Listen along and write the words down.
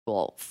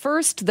Well,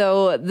 first,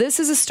 though, this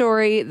is a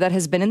story that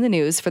has been in the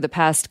news for the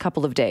past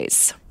couple of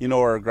days. You know,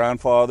 our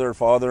grandfather,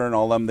 father, and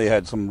all them, they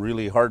had some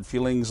really hard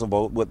feelings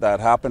about what that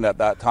happened at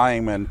that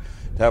time, and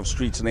to have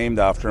streets named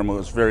after him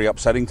was very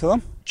upsetting to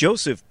them.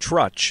 Joseph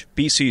Trutch,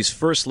 BC's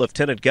first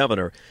lieutenant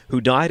governor,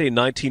 who died in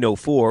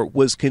 1904,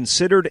 was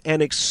considered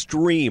an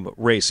extreme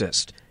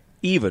racist,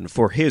 even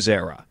for his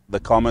era.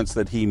 The comments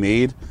that he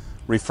made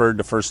referred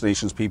to First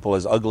Nations people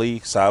as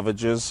ugly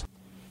savages.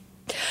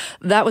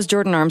 That was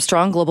Jordan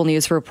Armstrong, Global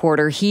News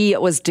reporter. He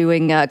was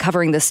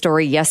covering this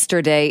story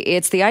yesterday.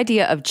 It's the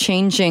idea of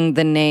changing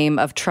the name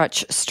of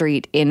Trutch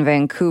Street in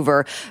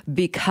Vancouver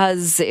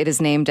because it is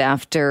named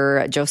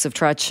after Joseph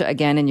Trutch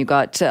again, and you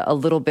got a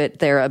little bit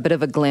there, a bit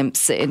of a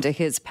glimpse into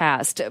his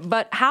past.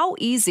 But how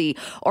easy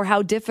or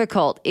how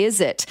difficult is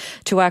it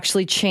to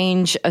actually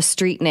change a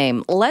street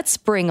name? Let's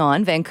bring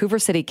on Vancouver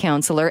City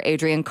Councillor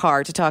Adrienne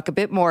Carr to talk a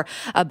bit more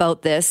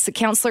about this.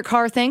 Councillor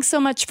Carr, thanks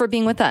so much for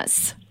being with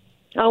us.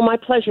 Oh, my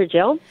pleasure,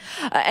 Jill.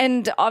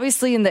 And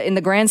obviously, in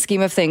the grand scheme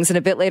of things, and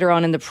a bit later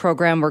on in the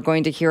program, we're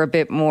going to hear a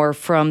bit more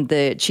from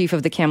the chief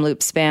of the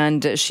Kamloops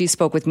Band. She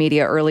spoke with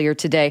media earlier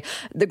today.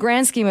 The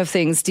grand scheme of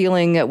things,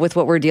 dealing with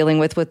what we're dealing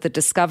with the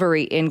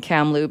discovery in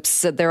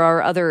Kamloops, there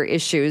are other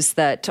issues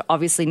that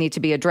obviously need to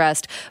be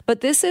addressed.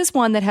 But this is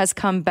one that has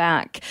come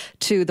back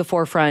to the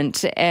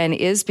forefront and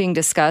is being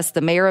discussed.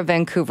 The mayor of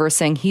Vancouver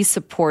saying he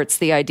supports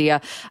the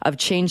idea of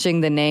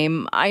changing the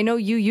name. I know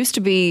you used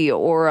to be,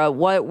 or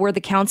what were the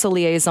council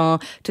liaison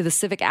to the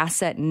Civic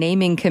Asset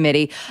Naming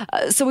Committee.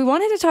 So we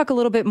wanted to talk a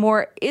little bit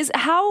more.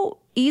 How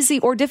easy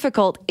or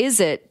difficult is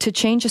it to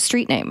change a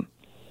street name?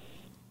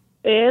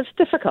 It's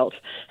difficult.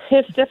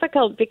 It's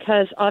difficult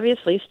because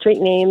obviously street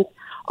names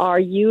are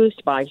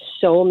used by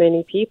so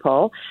many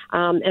people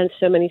and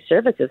so many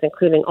services,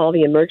 including all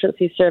the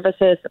emergency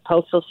services, the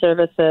postal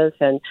services,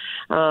 and,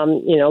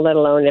 let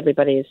alone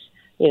everybody's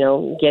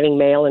getting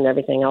mail and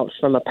everything else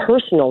from a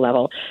personal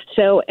level.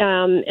 So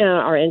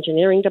our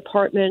engineering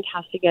department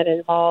has to get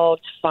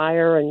involved,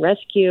 fire and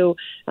rescue,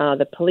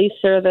 the police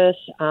service.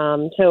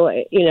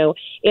 It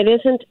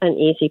isn't an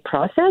easy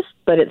process,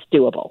 but it's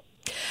doable.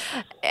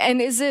 And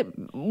is it,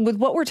 with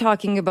what we're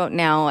talking about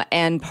now,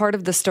 and part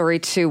of the story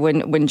too,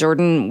 when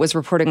Jordan was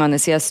reporting on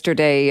this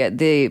yesterday,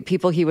 the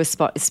people he was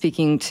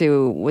speaking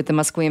to with the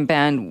Musqueam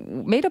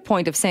Band made a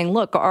point of saying,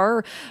 look,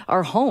 our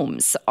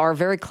homes are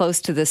very close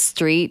to this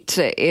street.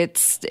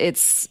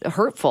 It's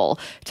hurtful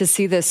to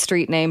see this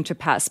street name, to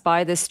pass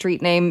by this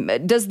street name.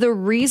 Does the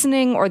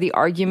reasoning or the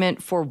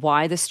argument for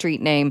why the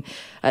street name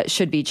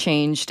should be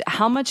changed,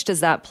 how much does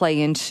that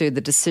play into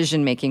the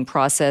decision-making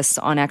process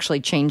on actually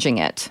changing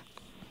it?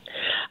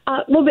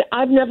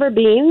 I've never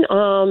been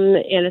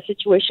in a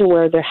situation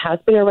where there has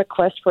been a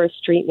request for a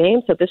street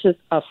name, so this is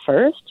a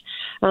first.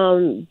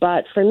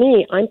 But for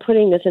me, I'm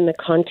putting this in the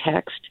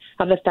context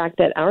of the fact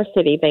that our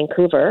city,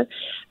 Vancouver,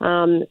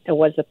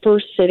 was the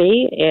first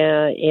city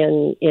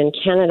in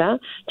Canada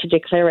to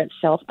declare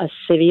itself a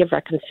city of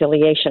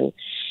reconciliation.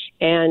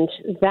 And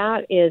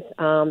that is,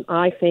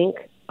 I think,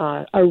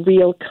 a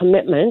real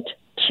commitment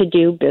to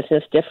do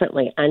business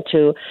differently and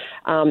to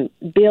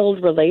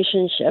build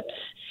relationships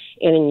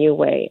in a new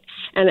way.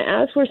 And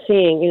as we're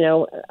seeing,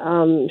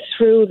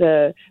 through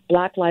the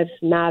Black Lives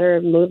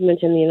Matter movement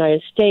in the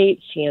United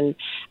States and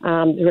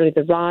really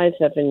the rise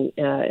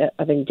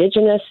of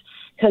Indigenous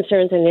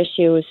concerns and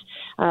issues,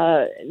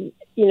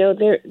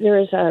 there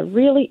is a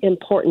really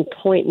important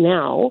point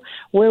now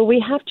where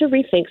we have to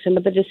rethink some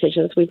of the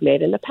decisions we've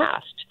made in the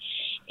past.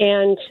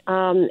 And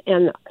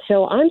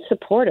so I'm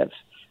supportive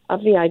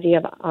of the idea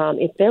of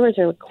if there is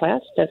a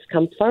request that's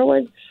come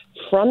forward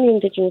from the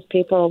Indigenous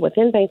people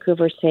within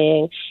Vancouver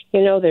saying,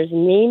 there's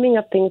naming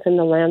of things in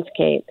the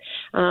landscape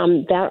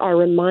that are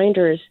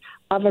reminders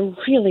of a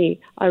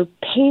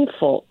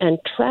painful and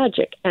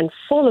tragic and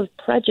full of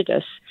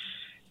prejudice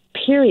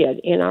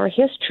period in our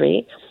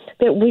history,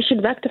 that we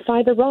should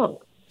rectify the wrong.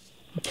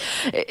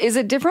 Is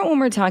it different when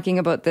we're talking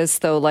about this,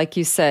 though? Like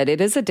you said, it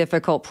is a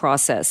difficult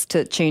process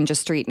to change a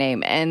street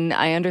name. And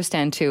I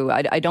understand, too,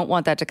 I don't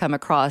want that to come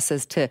across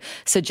as to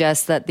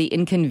suggest that the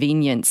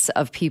inconvenience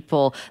of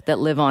people that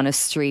live on a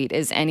street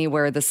is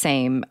anywhere the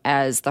same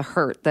as the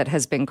hurt that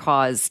has been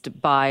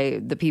caused by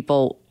the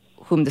people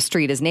whom the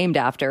street is named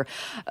after.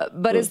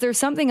 But is there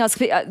something else?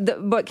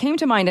 What came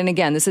to mind, and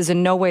again, this is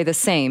in no way the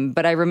same,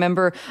 but I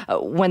remember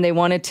when they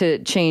wanted to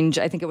change,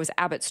 I think it was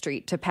Abbott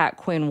Street to Pat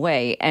Quinn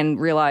Way, and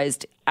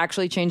realized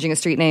actually changing a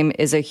street name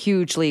is a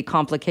hugely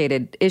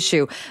complicated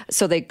issue.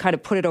 So they kind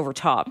of put it over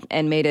top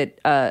and made it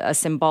a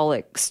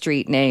symbolic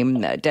street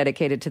name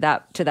dedicated to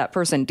that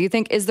person. Do you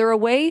think, is there a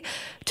way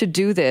to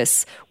do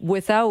this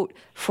without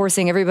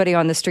forcing everybody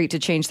on the street to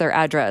change their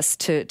address,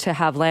 to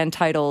have land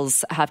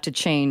titles have to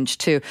change,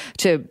 to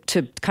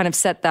kind of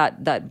set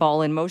that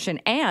ball in motion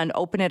and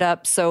open it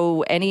up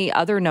so any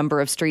other number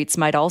of streets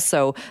might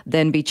also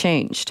then be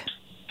changed?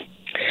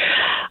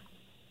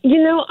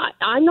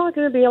 I'm not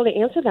going to be able to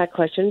answer that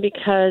question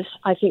because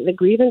I think the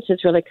grievance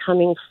is really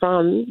coming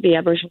from the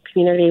Aboriginal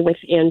community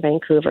within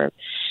Vancouver.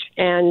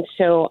 And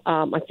so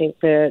I think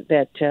that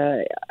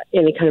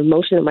any kind of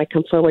motion that might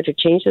come forward to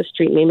change the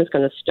street name is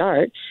going to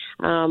start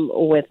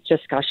with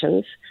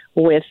discussions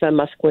with the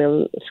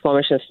Musqueam,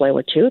 Squamish, and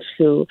Tsleil-Waututh,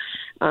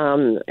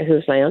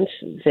 whose lands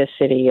this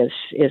city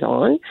is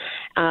on,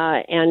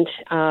 and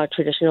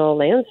traditional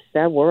lands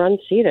that were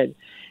unceded.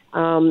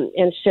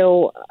 And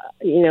so,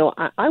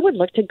 I would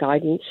look to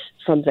guidance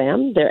from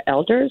them, their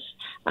elders,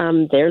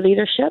 their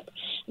leadership,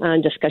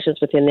 discussions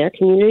within their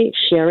community,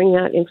 sharing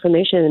that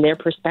information and their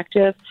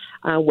perspective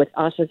with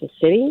us as a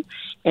city,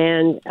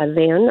 and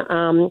then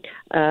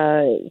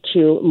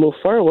to move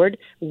forward,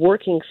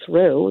 working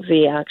through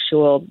the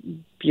actual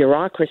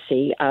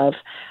bureaucracy of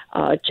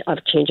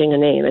changing a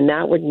name. And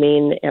that would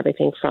mean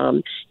everything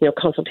from,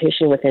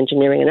 consultation with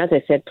engineering, and as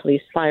I said,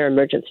 police, fire,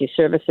 emergency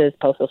services,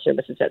 postal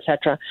services,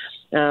 etc.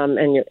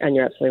 And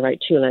you're absolutely right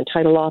too, land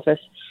title office.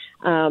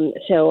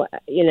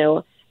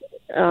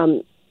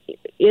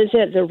 Is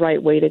it the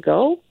right way to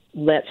go?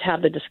 Let's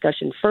have the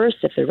discussion first.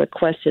 If the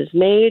request is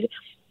made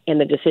and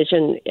the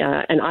decision,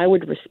 and I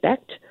would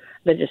respect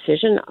the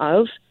decision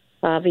of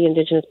the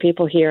Indigenous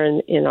people here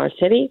in our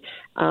city,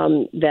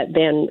 that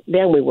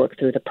then we work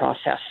through the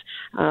process.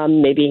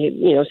 Maybe,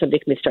 somebody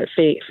can start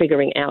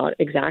figuring out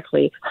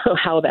exactly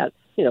how that,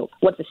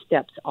 what the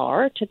steps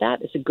are to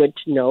that. It's good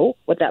to know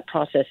what that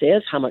process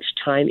is, how much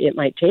time it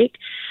might take.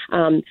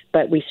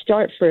 But we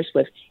start first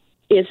with,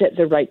 is it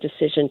the right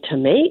decision to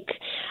make,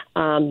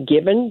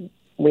 given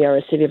we are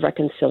a city of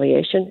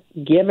reconciliation,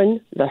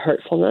 given the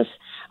hurtfulness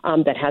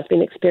that has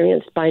been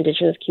experienced by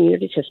Indigenous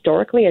communities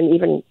historically and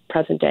even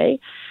present day?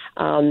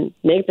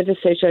 Make the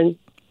decision,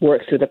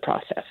 work through the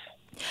process.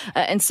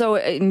 And so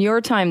in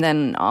your time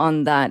then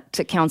on that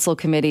council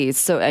committee,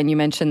 and you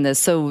mentioned this,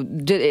 so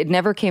it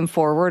never came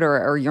forward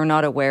or you're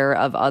not aware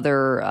of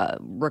other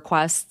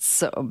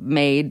requests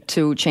made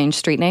to change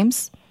street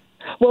names?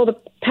 Well, the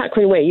Pat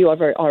Quinn Way you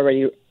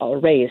already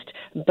raised,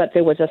 but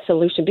there was a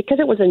solution because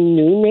it was a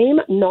new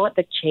name, not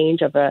the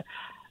change of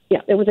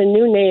it was a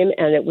new name,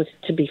 and it was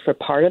to be for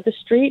part of the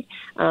street.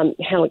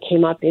 How it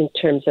came up in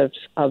terms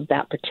of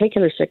that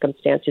particular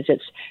circumstances,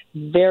 it's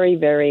very,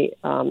 very,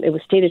 it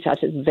was stated to us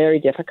it's very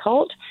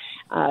difficult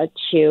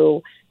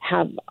to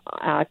have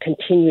a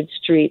continued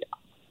street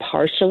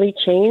partially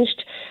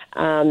changed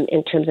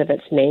in terms of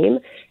its name.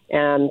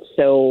 And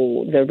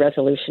so the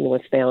resolution was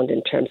found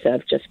in terms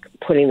of just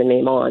putting the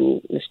name on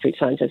the street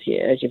signs, as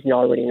you've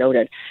already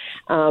noted.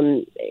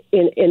 In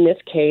this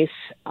case,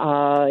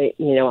 I'm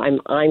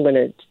going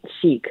to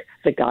seek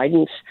the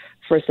guidance,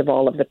 first of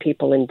all, of the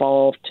people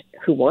involved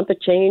who want the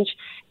change,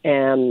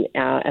 and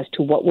as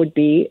to what would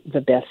be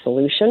the best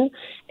solution,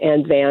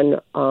 and then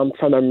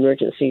from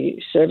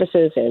emergency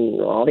services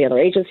and all the other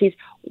agencies,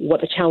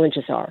 what the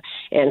challenges are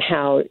and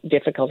how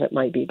difficult it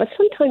might be. But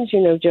sometimes,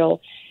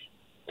 Jill,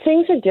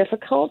 things are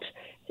difficult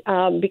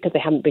because they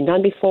haven't been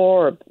done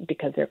before, or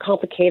because they're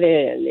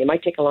complicated and they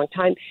might take a long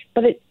time.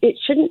 But it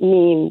shouldn't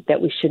mean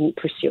that we shouldn't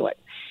pursue it.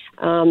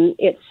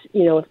 If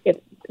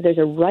there's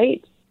a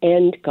right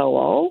end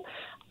goal,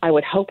 I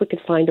would hope we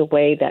could find a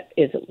way that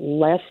is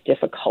less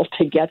difficult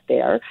to get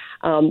there.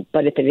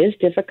 But if it is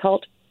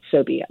difficult,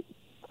 so be it.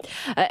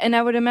 And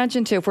I would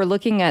imagine, too, if we're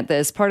looking at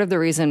this, part of the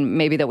reason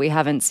maybe that we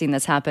haven't seen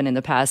this happen in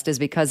the past is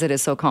because it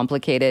is so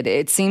complicated.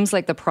 It seems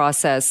like the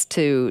process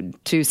to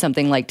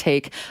something like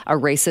take a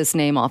racist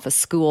name off a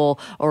school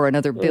or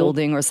another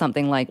building or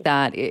something like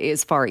that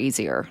is far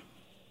easier.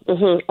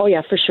 Mm-hmm. Oh,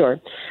 yeah, for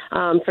sure.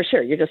 For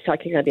sure. You're just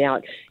talking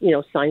about,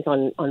 signs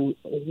on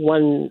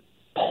one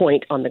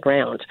point on the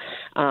ground,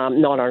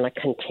 not on a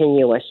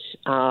continuous,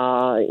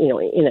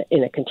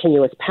 in a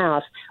continuous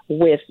path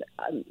with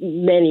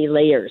many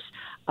layers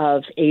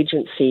of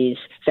agencies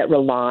that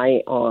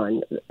rely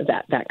on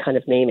that kind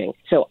of naming.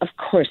 So, of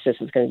course, this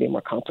is going to be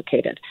more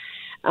complicated.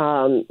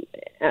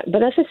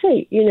 But as I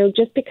say,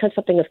 just because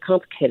something is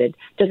complicated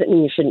doesn't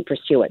mean you shouldn't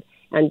pursue it,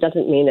 and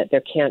doesn't mean that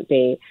there can't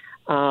be,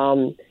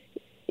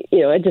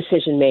 a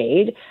decision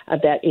made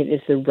that it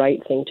is the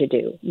right thing to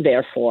do.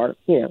 Therefore,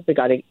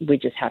 we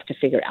just have to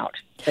figure out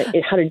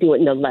how to do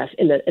it in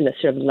a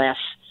sort of less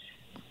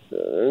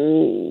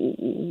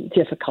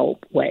difficult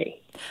way.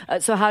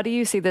 So how do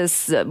you see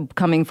this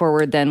coming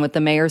forward then, with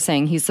the mayor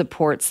saying he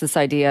supports this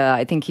idea?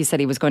 I think he said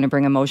he was going to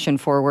bring a motion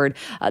forward.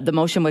 The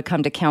motion would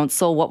come to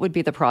council. What would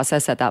be the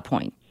process at that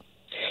point?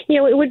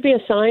 It would be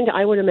assigned,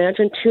 I would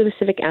imagine, to the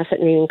Civic Asset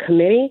Naming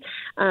Committee.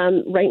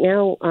 Right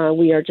now,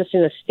 we are just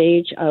in a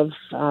stage of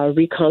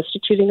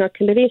reconstituting our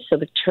committee. So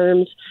the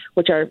terms,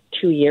 which are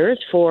 2 years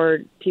for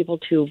people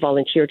to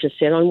volunteer to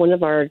sit on one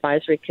of our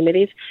advisory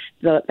committees,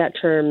 that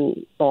term,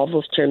 all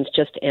those terms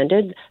just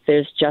ended.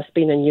 There's just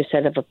been a new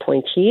set of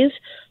appointees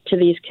to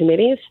these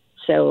committees.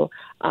 So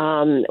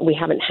we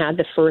haven't had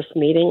the first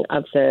meeting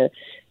of the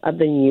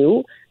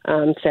new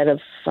set of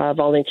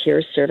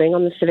volunteers serving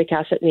on the Civic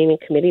Asset Naming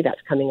Committee. That's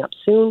coming up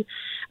soon.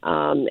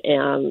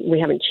 And we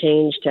haven't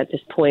changed at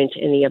this point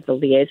any of the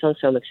liaisons,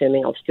 so I'm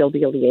assuming I'll still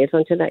be a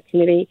liaison to that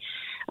committee.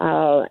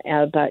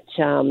 But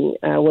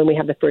when we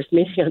have the first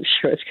meeting, I'm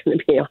sure it's going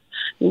to be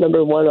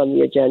number one on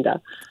the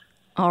agenda.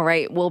 All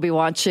right. We'll be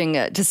watching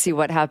to see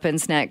what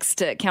happens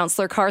next.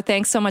 Councillor Carr,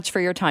 thanks so much for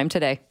your time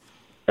today.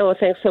 Oh,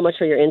 thanks so much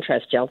for your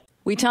interest, Jill.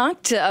 We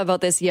talked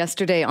about this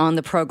yesterday on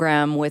the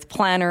program with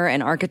planner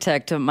and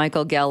architect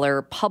Michael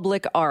Geller,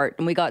 public art.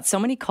 And we got so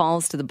many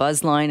calls to the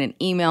buzz line and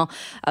email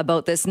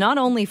about this, not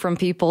only from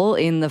people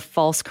in the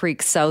False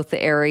Creek South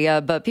area,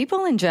 but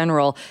people in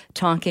general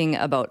talking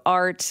about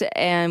art.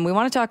 And we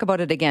want to talk about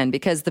it again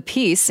because the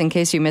piece, in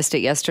case you missed it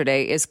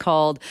yesterday, is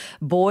called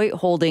Boy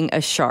Holding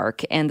a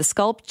Shark. And the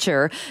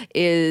sculpture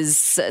is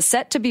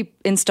set to be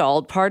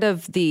installed, part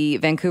of the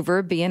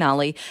Vancouver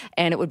Biennale.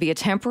 And it would be a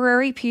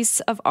temporary piece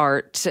of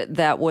art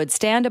that would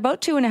stand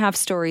about 2.5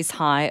 stories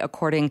high,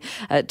 according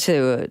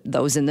to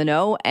those in the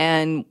know.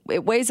 And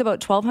it weighs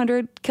about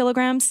 1,200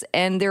 kilograms.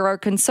 And there are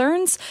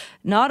concerns,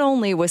 not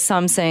only with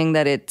some saying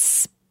that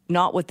it's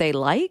not what they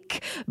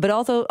like, but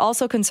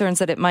also concerns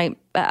that it might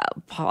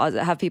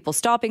have people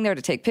stopping there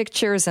to take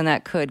pictures, and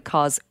that could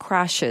cause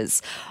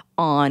crashes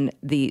on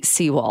the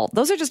seawall.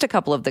 Those are just a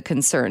couple of the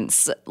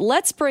concerns.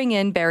 Let's bring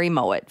in Barry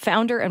Mowat,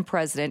 founder and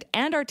president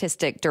and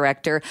artistic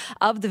director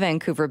of the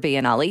Vancouver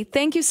Biennale.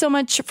 Thank you so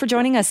much for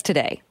joining us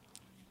today.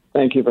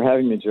 Thank you for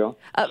having me, Jill.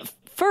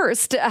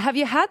 First, have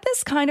you had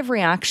this kind of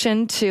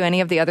reaction to any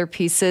of the other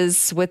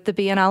pieces with the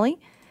Biennale?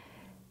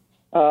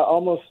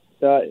 Almost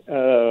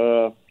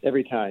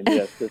every time,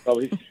 yes. There's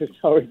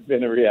always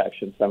been a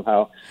reaction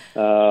somehow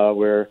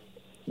where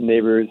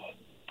neighbors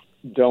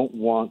don't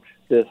want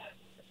this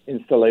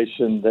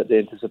installation that they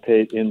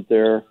anticipate in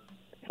their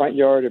front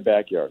yard or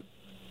backyard.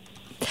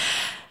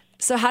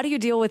 So how do you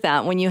deal with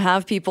that when you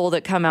have people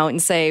that come out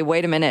and say,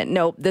 wait a minute,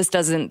 nope, this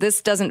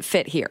doesn't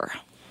fit here?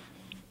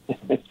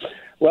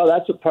 Well,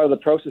 that's a part of the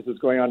process that's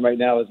going on right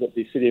now, is that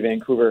the City of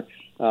Vancouver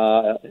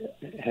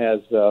has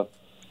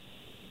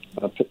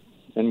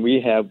and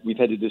we've had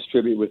to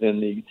distribute within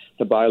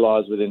the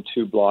bylaws within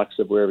 2 blocks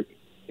of where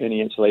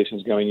any installation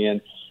is going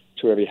in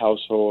to every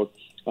household,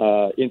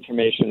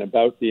 information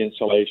about the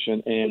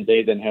installation, and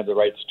they then have the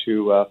rights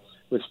to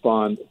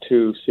respond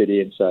to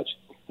city and such.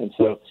 And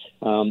so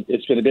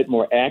it's been a bit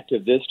more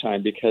active this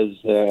time because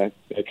a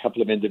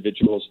couple of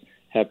individuals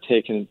have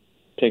taken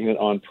it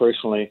on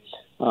personally,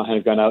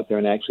 have gone out there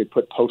and actually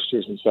put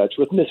posters and such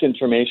with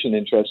misinformation,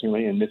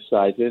 interestingly, and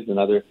missizes and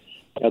other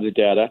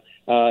data,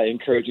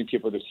 encouraging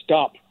people to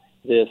stop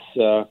this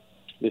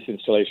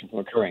installation from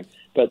occurring.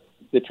 But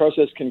the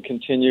process can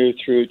continue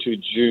through to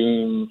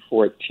June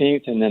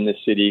 14th, and then the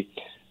city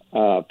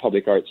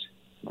public arts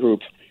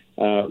group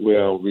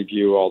will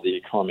review all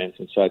the comments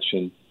and such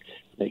and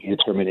make a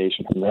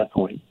determination from that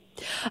point.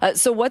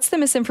 So what's the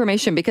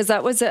misinformation? Because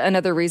that was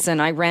another reason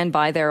I ran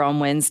by there on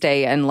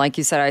Wednesday. And like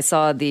you said, I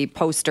saw the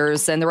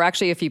posters and there were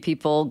actually a few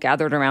people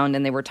gathered around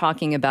and they were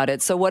talking about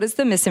it. So what is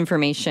the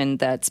misinformation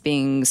that's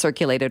being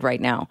circulated right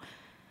now?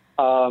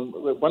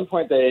 At one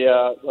point, they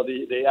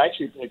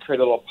actually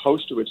created a little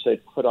poster which they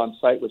put on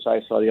site, which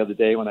I saw the other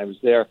day when I was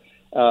there.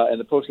 And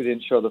the poster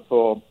didn't show the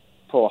full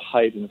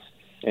height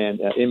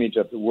and image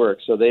of the work.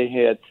 So they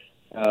had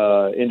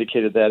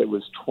indicated that it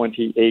was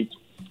 28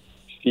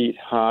 feet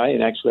high.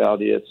 In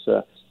actuality, it's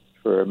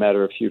for a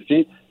matter of a few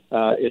feet.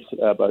 It's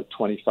about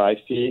 25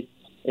 feet,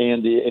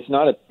 and it's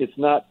not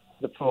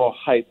the full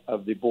height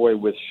of the boy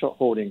with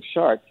holding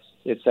shark.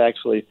 It's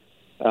actually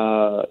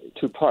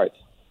 2 parts.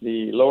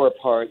 The lower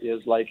part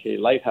is like a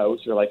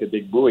lighthouse or like a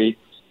big buoy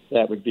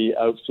that would be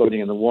out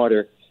floating in the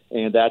water,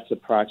 and that's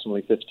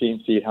approximately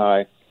 15 feet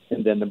high.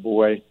 And then the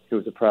boy, who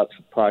is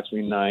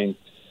approximately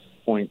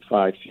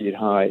 9.5 feet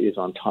high, is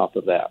on top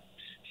of that.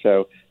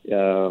 So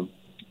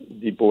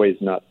the boy is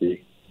not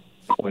the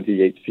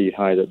 28 feet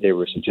high that they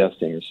were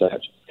suggesting or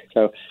such.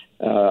 So,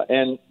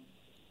 and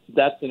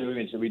that's the new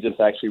image that we just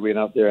actually went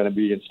out there and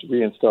we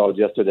reinstalled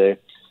yesterday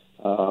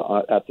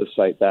at the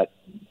site, that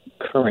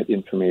current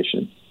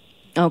information.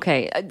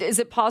 Okay. Is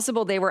it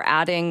possible they were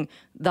adding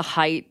the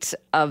height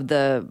of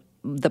the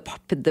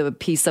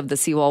piece of the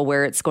seawall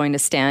where it's going to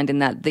stand, and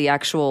that the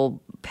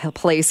actual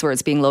place where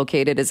it's being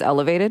located is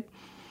elevated?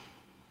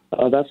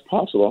 That's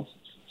possible.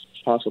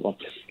 It's possible.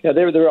 Yeah,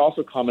 there were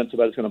also comments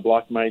about it's going to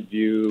block my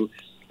view,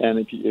 and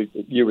if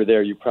you were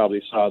there, you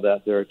probably saw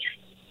that there are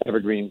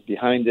evergreens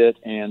behind it,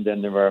 and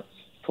then there are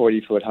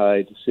 40-foot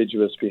high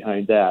deciduous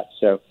behind that.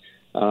 So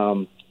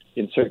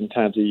in certain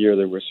times of year,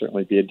 there will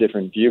certainly be a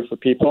different view for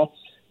people.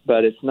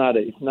 But it's not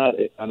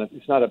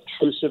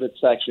obtrusive.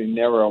 It's actually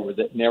narrower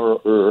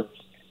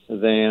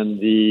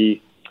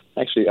than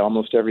actually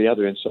almost every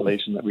other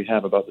installation that we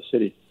have about the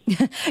city.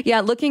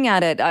 Yeah, looking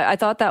at it, I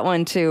thought that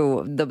one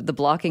too, the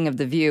blocking of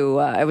the view.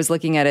 I was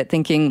looking at it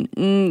thinking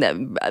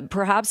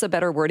perhaps a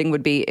better wording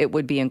would be it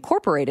would be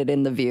incorporated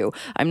in the view.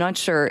 I'm not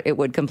sure it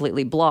would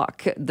completely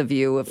block the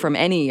view from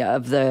any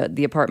of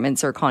the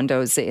apartments or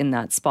condos in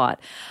that spot.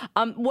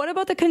 What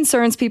about the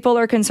concerns? People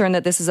are concerned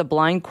that this is a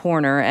blind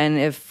corner, and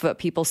if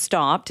people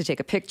stop to take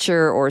a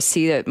picture or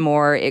see it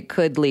more, it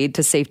could lead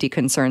to safety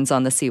concerns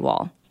on the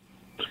seawall.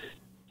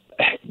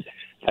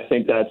 I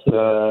think that's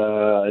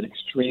an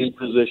extreme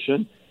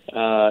position,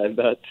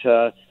 but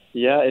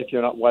if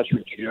you're not watching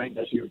what you're doing,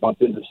 as you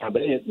bump into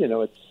somebody,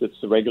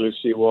 it's the regular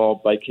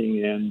seawall,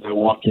 biking, and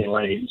walking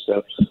lane.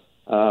 So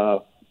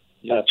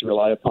you have to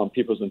rely upon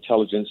people's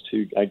intelligence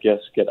to, I guess,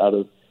 get out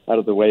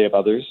of the way of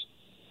others.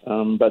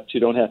 But you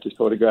don't have to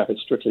photograph it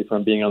strictly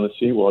from being on the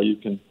seawall. You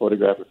can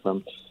photograph it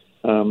from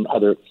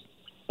other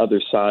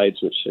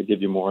sides, which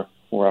give you more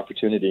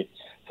opportunity.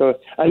 So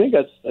I think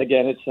that's,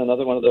 again, it's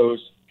another one of those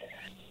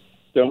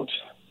don't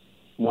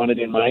want it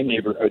in my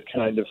neighborhood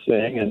kind of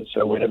thing. And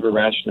so whatever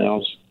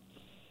rationales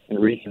and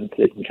reasons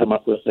they can come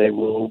up with, they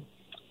will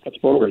put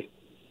forward.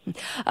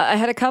 I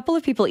had a couple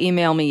of people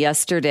email me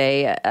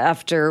yesterday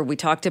after we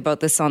talked about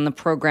this on the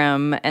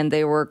program, and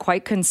they were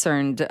quite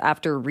concerned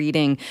after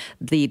reading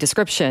the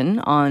description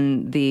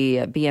on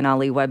the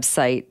Biennale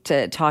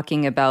website,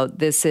 talking about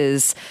this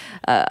is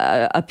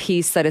a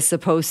piece that is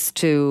supposed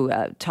to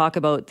talk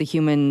about the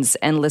humans'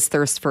 endless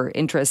thirst for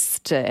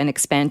interest and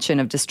expansion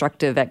of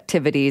destructive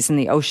activities in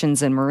the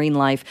oceans and marine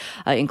life,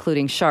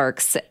 including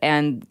sharks,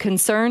 and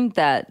concerned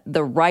that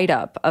the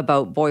write-up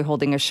about Boy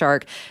Holding a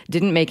Shark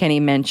didn't make any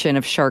mention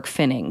of shark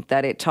finning,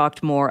 that it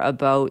talked more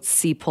about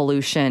sea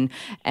pollution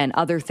and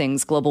other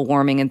things, global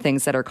warming and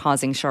things that are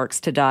causing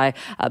sharks to die,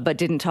 but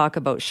didn't talk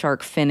about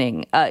shark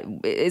finning.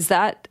 Is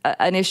that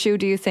an issue?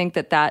 Do you think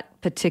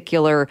that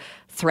particular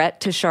threat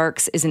to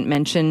sharks isn't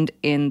mentioned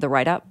in the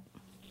write-up?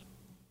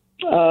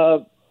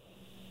 No,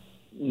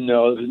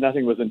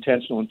 nothing was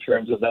intentional in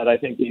terms of that. I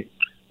think the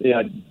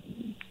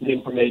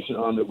information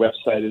on the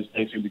website is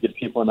basically to give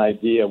people an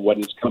idea of what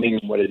is coming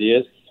and what it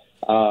is.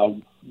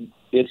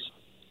 It's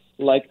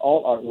like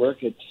all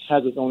artwork, it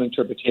has its own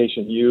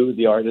interpretation. You,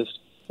 the artist,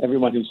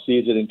 everyone who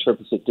sees it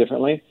interprets it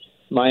differently.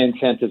 My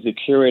intent as a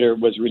curator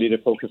was really to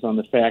focus on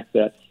the fact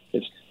that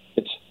it's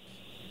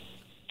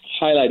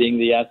highlighting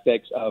the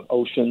aspects of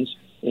oceans,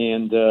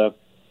 and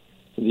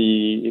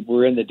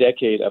we're in the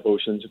decade of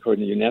oceans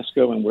according to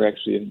UNESCO, and we're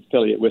actually an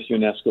affiliate with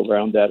UNESCO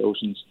around that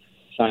oceans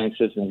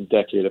sciences and the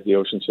decade of the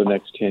oceans for the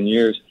next 10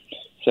 years.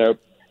 So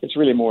it's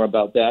really more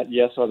about that.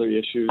 Yes, other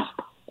issues.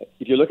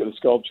 If you look at the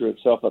sculpture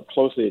itself up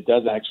closely, it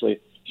does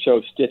actually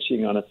show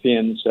stitching on a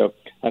fin. So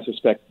I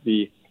suspect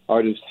the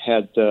artist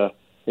had a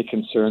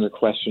concern or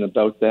question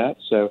about that.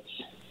 So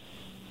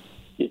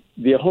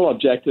the whole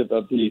objective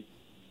of the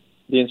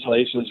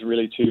installation is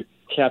really to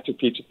capture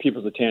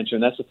people's attention.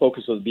 That's the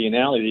focus of the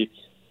Biennale.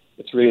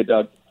 It's really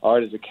about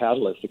art as a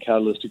catalyst to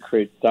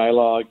create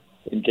dialogue,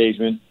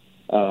 engagement,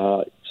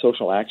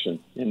 social action.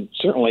 And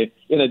certainly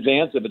in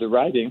advance of the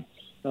writing,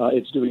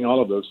 it's doing all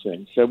of those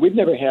things. So we've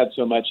never had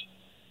so much.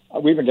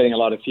 We've been getting a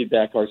lot of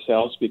feedback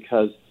ourselves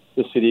because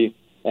the city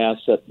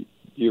asks that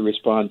you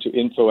respond to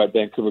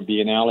info@Vancouver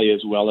Biennale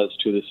as well as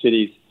to the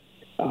city's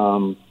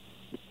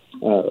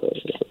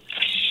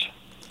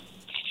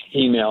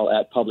email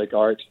at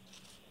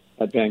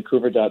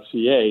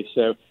publicart@vancouver.ca.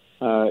 So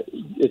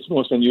it's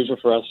most unusual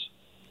for us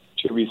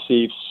to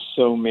receive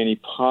so many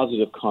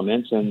positive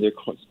comments, and they're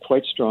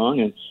quite strong.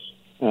 And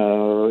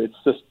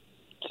it's just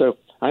so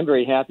I'm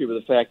very happy with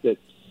the fact that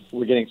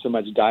we're getting so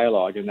much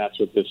dialogue, and that's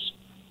what this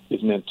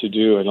is meant to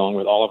do, along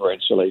with all of our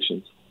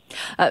installations.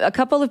 A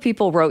couple of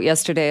people wrote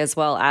yesterday as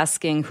well,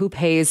 asking who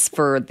pays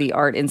for the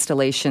art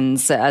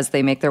installations as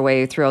they make their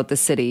way throughout the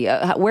city.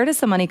 Where does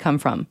the money come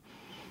from?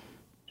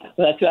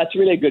 Well, that's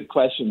really a good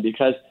question,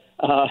 because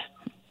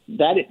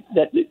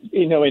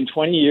in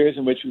 20 years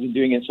in which we've been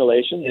doing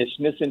installation, this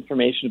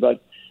misinformation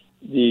about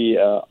the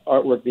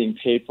artwork being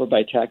paid for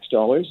by tax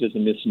dollars is a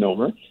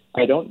misnomer.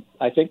 I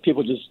think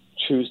people just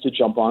choose to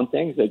jump on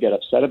things. They get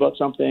upset about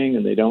something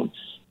and they don't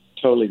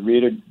totally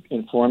read or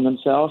inform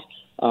themselves.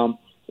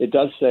 It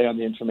does say on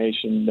the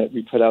information that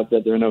we put out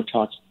that there are no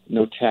tax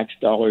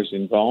dollars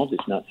involved.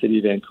 It's not City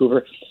of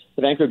Vancouver.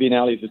 The Vancouver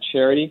Biennale is a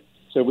charity,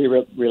 so we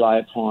rely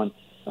upon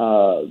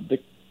the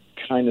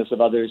kindness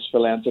of others,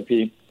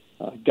 philanthropy,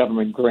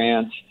 government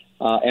grants,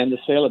 and the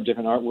sale of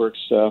different artworks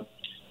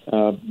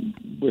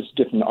with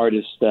different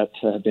artists that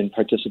have been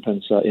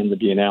participants in the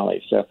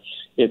Biennale. So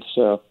it's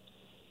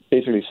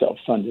basically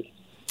self-funded.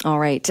 All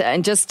right.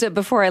 And just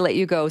before I let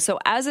you go, so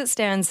as it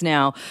stands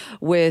now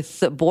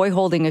with Boy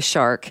Holding a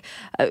Shark,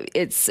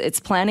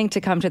 it's planning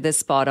to come to this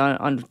spot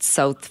on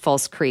South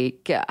False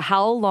Creek.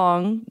 How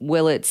long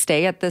will it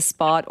stay at this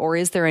spot, or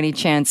is there any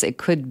chance it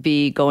could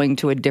be going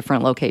to a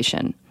different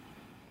location?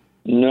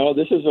 No,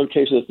 this is a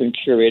location that's been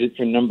curated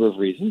for a number of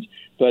reasons,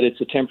 but it's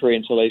a temporary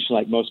installation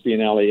like most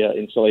Biennale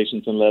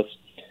installations, unless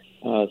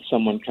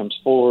someone comes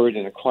forward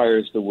and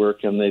acquires the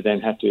work, and they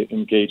then have to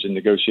engage in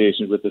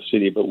negotiations with the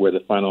city about where the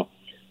final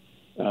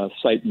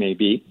site may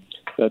be.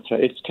 But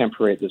it's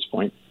temporary at this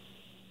point,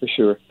 for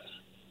sure.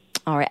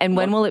 All right. And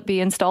when will it be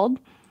installed?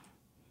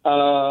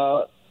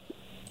 Good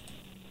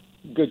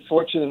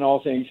fortune in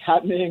all things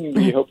happening.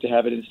 We hope to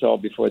have it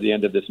installed before the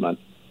end of this month.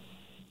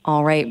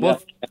 All right.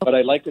 What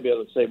I'd like to be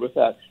able to say with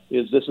that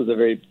is this is a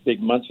very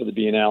big month for the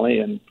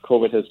Biennale, and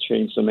COVID has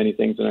changed so many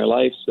things in our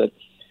lives that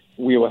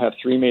we will have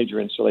 3 major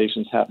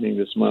installations happening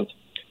this month.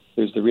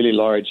 There's the really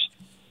large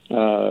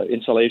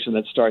installation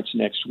that starts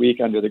next week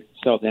under the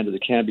south end of the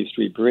Canby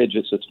Street Bridge.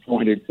 It's a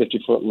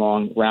 450-foot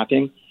long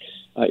wrapping.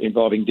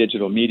 involving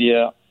digital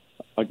media,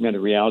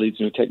 augmented reality,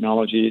 new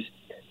technologies,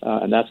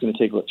 and that's going to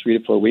take about 3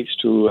 to 4 weeks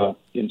to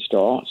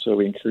install. So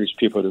we encourage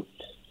people to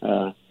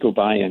go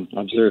by and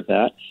observe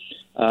that.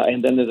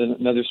 And then there's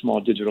another small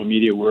digital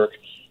media work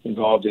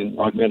involved in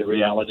augmented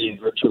reality and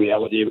virtual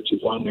reality, which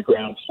is on the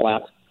ground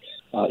flat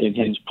in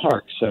Hinge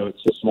Park. So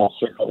it's a small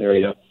circle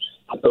area.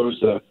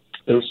 Those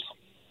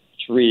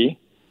 3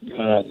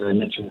 that I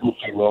mentioned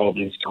hopefully will all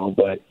be installed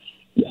by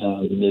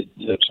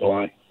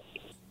mid-July.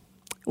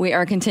 We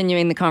are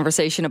continuing the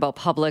conversation about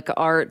public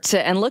art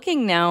and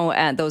looking now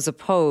at those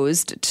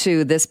opposed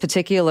to this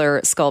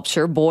particular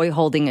sculpture, Boy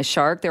Holding a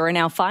Shark. There are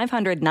now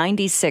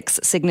 596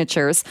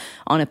 signatures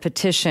on a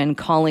petition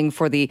calling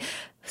for the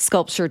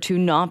sculpture to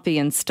not be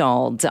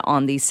installed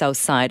on the south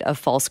side of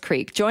False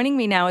Creek. Joining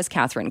me now is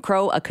Catherine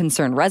Crow, a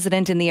concerned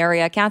resident in the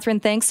area.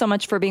 Catherine, thanks so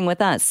much for being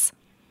with us.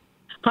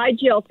 Hi,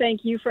 Jill.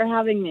 Thank you for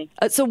having me.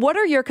 So what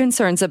are your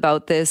concerns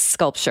about this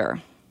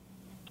sculpture?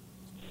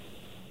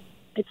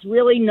 It's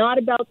really not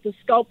about the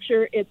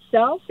sculpture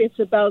itself. It's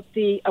about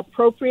the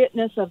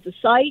appropriateness of the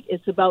site.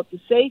 It's about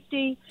the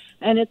safety,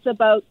 and it's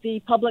about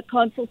the public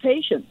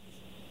consultation.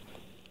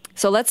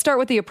 So let's start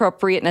with the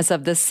appropriateness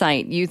of the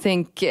site. You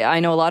think, I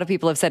know a lot of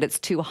people have said it's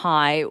too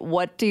high.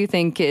 What do you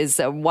think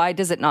is, why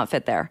does it not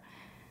fit there?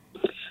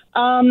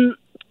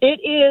 It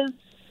is,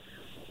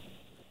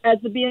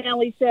 as the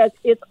BNLE says,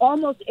 it's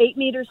almost 8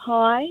 meters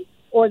high,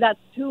 or that's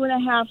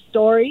 2.5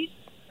 stories.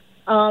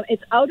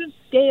 It's out of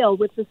scale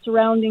with the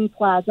surrounding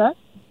plaza.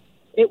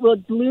 It will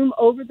bloom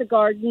over the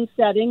garden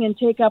setting and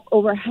take up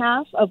over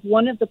half of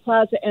one of the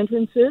plaza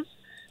entrances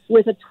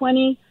with a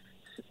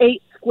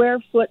 28 square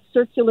foot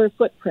circular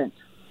footprint.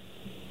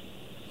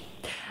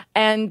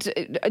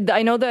 And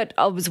I know that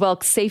as well,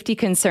 safety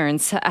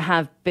concerns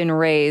have been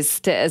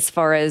raised as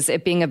far as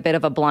it being a bit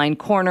of a blind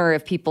corner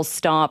if people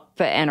stop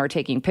and are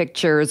taking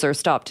pictures or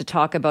stop to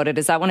talk about it.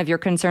 Is that one of your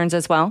concerns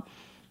as well?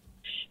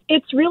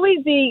 It's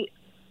really the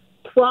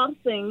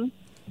crossing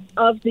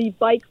of the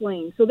bike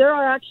lane. So there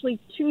are actually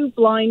 2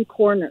 blind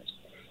corners.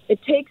 It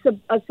takes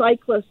a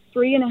cyclist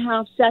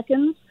 3.5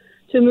 seconds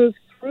to move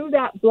through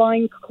that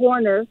blind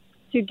corner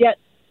to get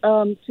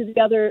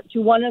to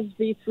one of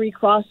the 3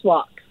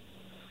 crosswalks.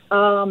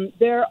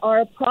 There are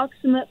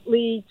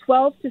approximately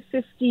 12 to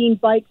 15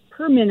 bikes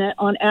per minute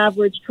on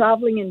average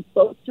traveling in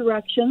both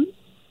directions.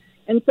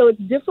 And so it's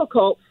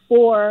difficult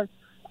for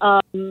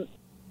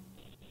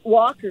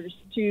walkers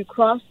to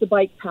cross the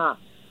bike path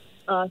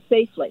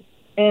safely.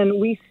 And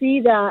we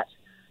see that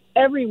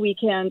every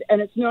weekend,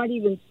 and it's not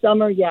even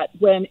summer yet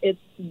when it's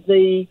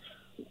the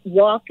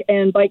walk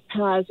and bike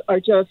paths are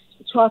just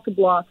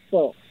chock-a-block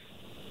full.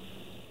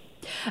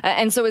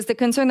 And so is the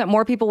concern that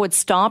more people would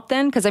stop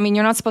then? Because, I mean,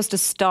 you're not supposed to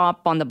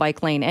stop on the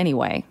bike lane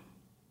anyway.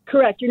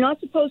 Correct. You're not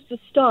supposed to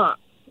stop.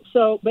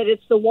 But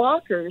it's the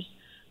walkers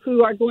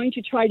who are going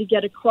to try to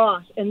get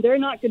across, and they're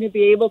not going to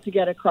be able to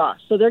get across.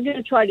 So they're going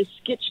to try to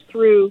skitch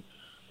through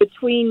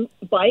between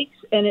bikes,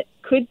 and it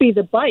could be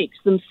the bikes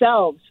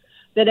themselves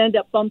that end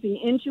up bumping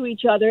into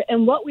each other.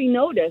 And what we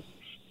notice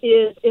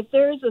is if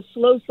there is a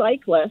slow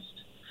cyclist,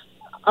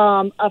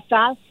 a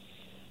fast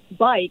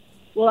bike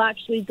will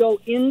actually go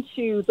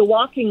into the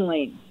walking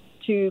lane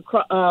to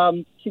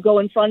go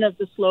in front of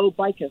the slow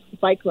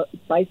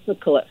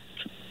bicyclist.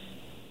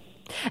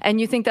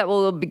 And you think that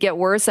will get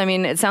worse? I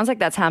mean, it sounds like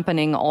that's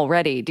happening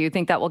already. Do you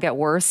think that will get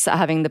worse,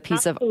 having the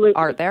piece Absolutely. Of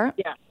art there?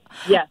 Yeah.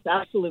 Yes,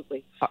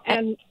 absolutely.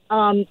 And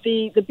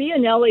the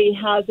BNLE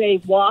has a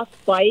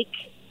walk-bike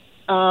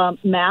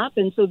map,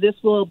 and so this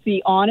will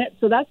be on it.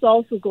 So that's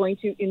also going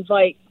to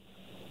invite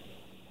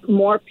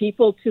more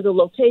people to the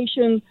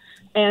location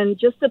and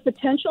just the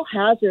potential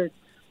hazard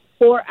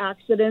for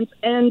accidents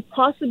and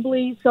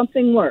possibly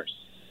something worse.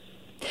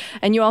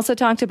 And you also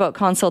talked about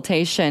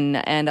consultation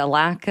and a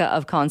lack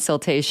of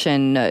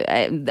consultation.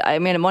 I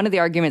mean, one of the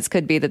arguments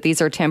could be that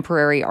these are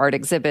temporary art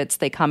exhibits.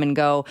 They come and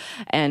go,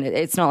 and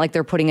it's not like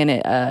they're putting in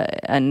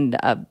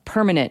a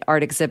permanent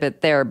art exhibit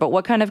there. But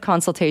what kind of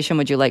consultation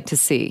would you like to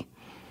see?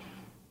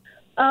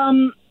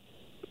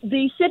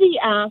 The city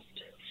asked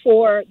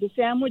for the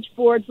sandwich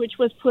board, which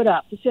was put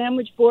up. The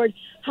sandwich board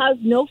has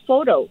no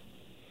photo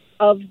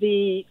of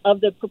the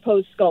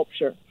proposed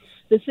sculpture.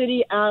 The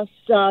city asked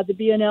the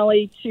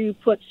BNLE to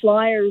put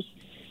flyers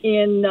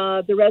in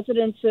the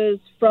residences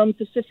from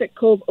Pacific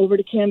Cove over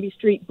to Canby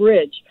Street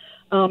Bridge.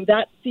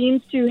 That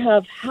seems to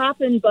have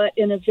happened, but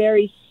in a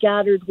very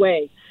scattered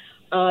way.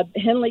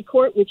 Henley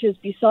Court, which is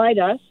beside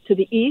us to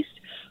the east,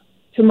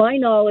 to my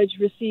knowledge,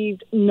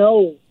 received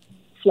no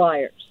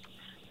flyers.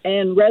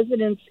 And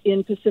residents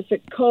in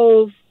Pacific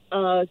Cove,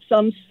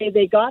 some say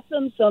they got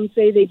them, some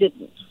say they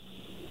didn't.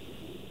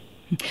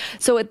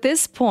 So at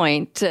this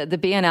point, the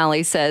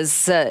BNLE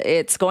says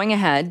it's going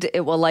ahead.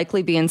 It will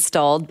likely be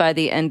installed by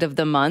the end of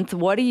the month.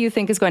 What do you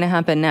think is going to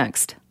happen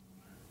next?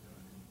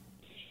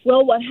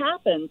 Well, what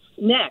happens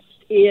next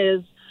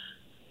is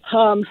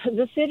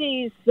the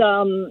city's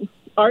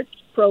arts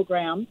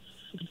program,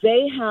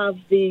 they have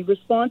the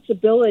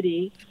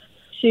responsibility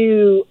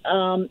to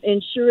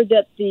ensure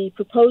that the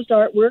proposed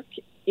artwork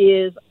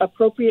is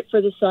appropriate for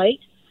the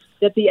site.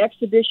 that the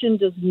exhibition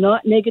does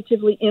not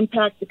negatively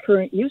impact the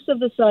current use of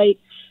the site,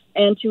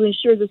 and to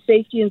ensure the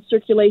safety and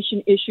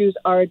circulation issues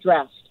are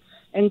addressed.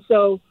 And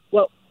so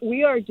what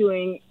we are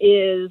doing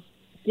is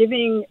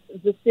giving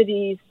the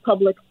city's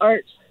public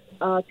art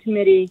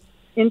committee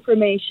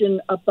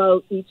information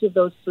about each of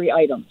those three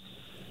items.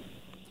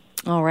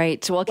 All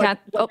right. Well, Kat,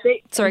 go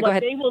ahead. And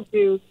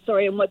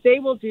what they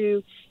will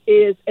do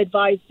is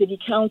advise City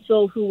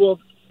Council, who will,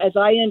 as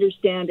I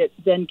understand it,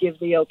 then give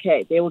the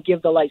okay. They will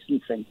give the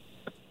licensing.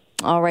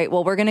 All right.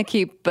 Well, we're going to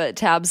keep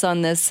tabs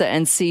on this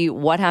and see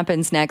what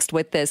happens next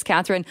with this.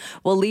 Catherine,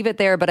 we'll leave it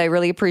there, but I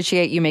really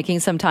appreciate you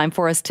making some time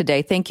for us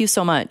today. Thank you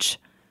so much.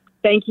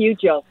 Thank you,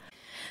 Jill.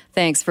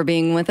 Thanks for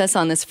being with us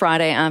on this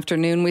Friday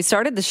afternoon. We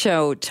started the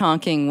show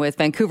talking with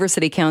Vancouver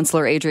City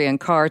Councillor Adrian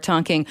Carr,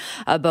 talking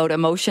about a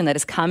motion that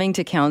is coming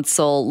to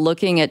Council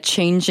looking at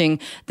changing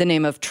the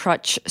name of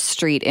Trutch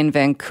Street in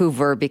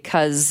Vancouver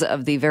because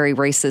of the very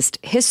racist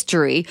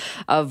history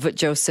of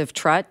Joseph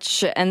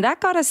Trutch. And that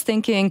got us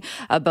thinking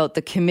about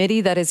the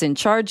committee that is in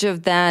charge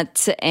of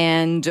that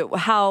and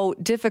how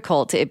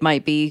difficult it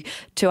might be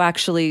to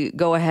actually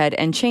go ahead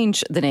and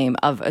change the name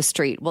of a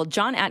street. Well,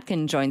 John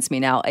Atkin joins me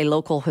now, a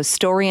local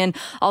historian,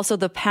 also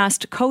the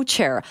past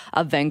co-chair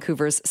of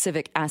Vancouver's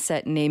Civic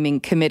Asset Naming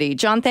Committee.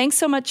 John, thanks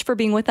so much for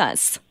being with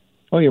us.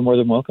 Oh, you're more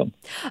than welcome.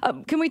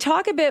 Can we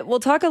talk a bit? We'll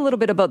talk a little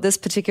bit about this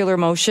particular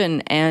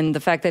motion and the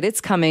fact that it's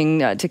coming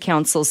to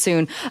council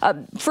soon.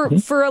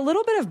 For a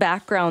little bit of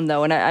background,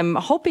 though, and I'm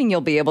hoping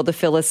you'll be able to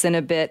fill us in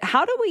a bit,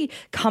 how do we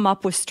come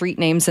up with street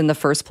names in the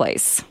first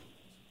place?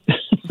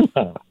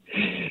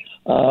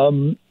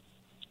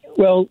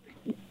 Well,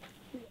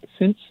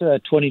 since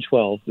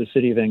 2012, the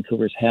City of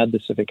Vancouver's had the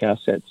Civic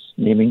Assets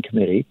Naming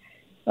Committee.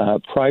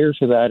 Prior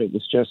to that, it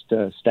was just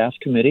a staff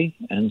committee,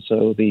 and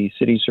so the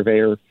city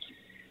surveyor,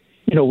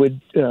 would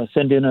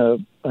send in a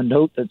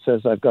note that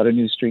says, "I've got a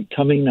new street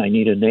coming. I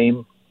need a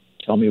name.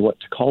 Tell me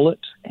what to call it,"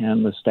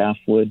 and the staff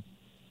would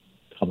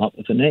come up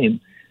with a name.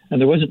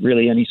 And there wasn't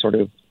really any sort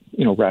of,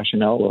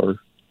 rationale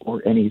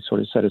or any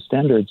sort of set of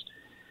standards.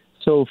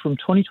 So from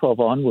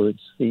 2012 onwards,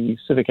 the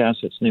Civic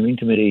Assets Naming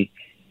Committee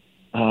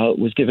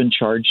was given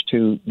charge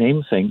to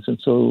name things. And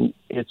so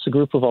it's a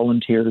group of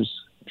volunteers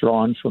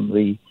drawn from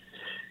the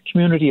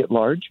community at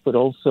large, but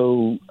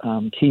also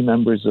key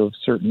members of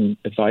certain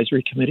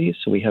advisory committees.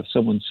 So we have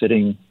someone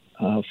sitting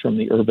from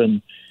the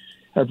Urban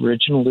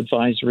Aboriginal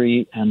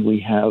Advisory, and we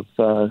have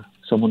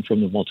someone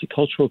from the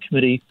Multicultural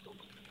Committee.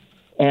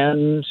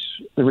 And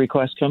the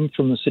requests come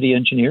from the city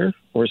engineer,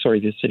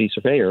 the city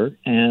surveyor,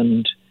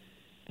 and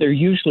they're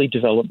usually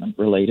development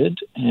related.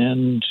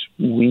 And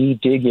we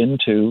dig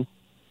into,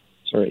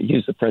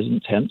 use the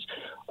present tense,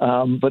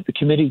 but the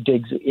committee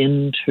digs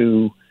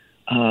into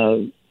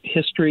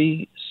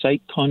history,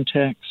 site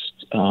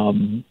context,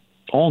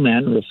 all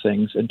manner of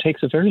things, and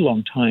takes a very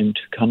long time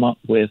to come up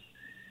with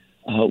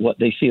what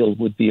they feel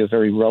would be a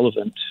very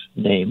relevant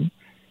name.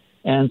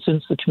 And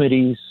since the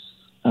committee's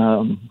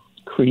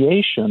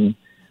creation,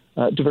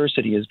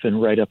 diversity has been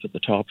right up at the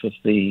top of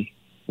the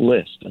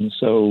list. And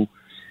so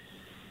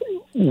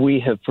we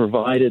have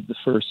provided the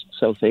first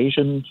South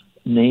Asian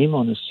name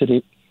on a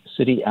city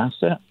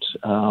asset,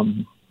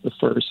 the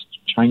first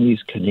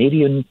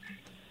Chinese-Canadian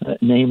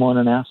name on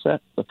an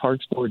asset. The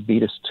Parks Board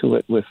beat us to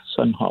it with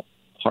Sunhop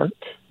Park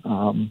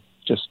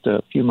just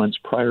a few months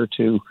prior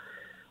to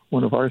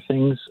one of our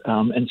things.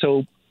 And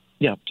so,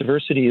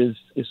 diversity is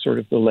sort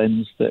of the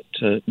lens that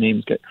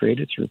names get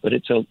created through. But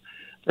it's a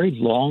very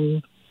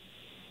long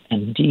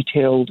and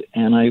detailed,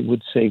 and I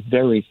would say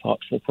very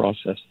thoughtful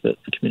process that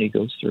the committee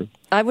goes through.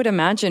 I would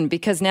imagine,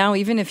 because now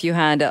even if you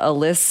had a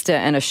list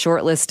and a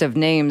short list of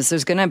names,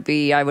 there's going to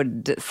be, I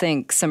would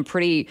think, some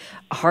pretty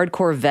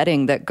hardcore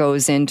vetting that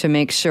goes in to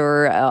make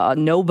sure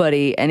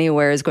nobody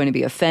anywhere is going to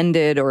be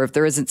offended, or if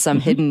there isn't some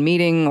hidden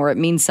meaning or it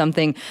means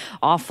something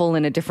awful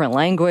in a different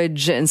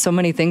language, and so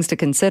many things to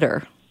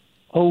consider.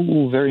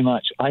 Oh, very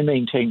much. I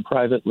maintain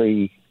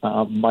privately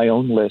my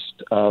own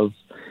list of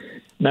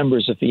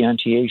members of the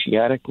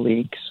anti-Asiatic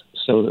leagues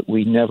so that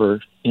we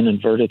never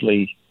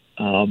inadvertently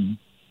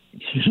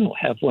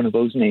have one of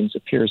those names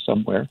appear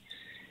somewhere.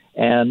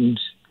 And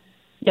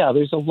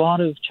there's a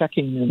lot of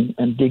checking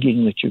and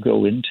digging that you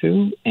go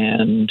into.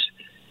 And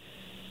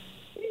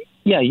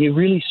you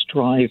really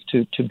strive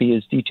to be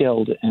as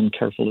detailed and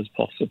careful as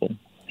possible.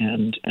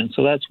 And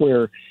so that's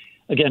where,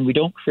 again, we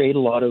don't create a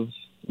lot of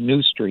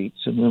new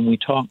streets. And when we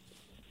talk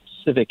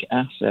civic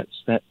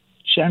assets, that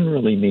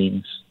generally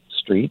means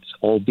streets,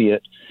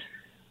 albeit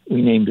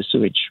we named a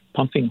sewage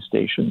pumping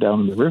station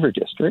down in the River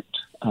District.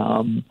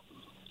 What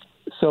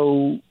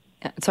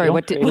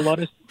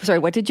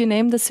did you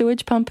name the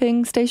sewage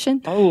pumping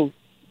station?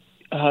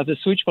 The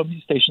sewage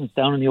pumping station's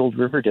down in the old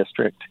River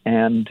District,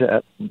 and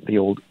the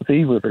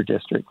River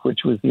District,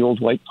 which was the old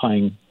White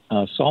Pine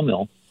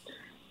sawmill.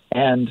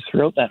 And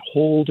throughout that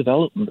whole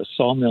development, the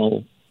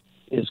sawmill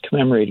is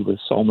commemorated with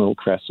Sawmill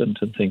Crescent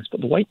and things,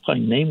 but the White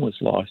Pine name was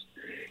lost.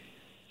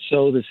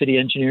 So the city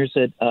engineer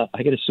said,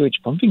 I got a sewage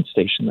pumping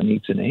station that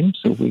needs a name.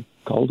 So we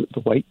called it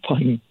the White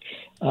Pine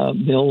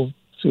Mill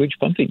Sewage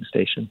Pumping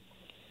Station.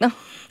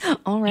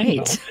 All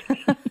right.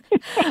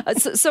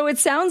 So it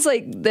sounds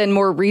like then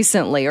more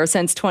recently or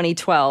since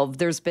 2012,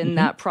 there's been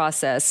that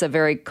process, a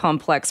very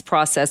complex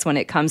process when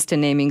it comes to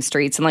naming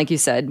streets. And like you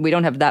said, we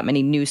don't have that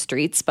many new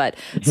streets, but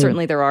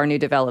certainly there are new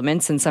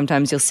developments and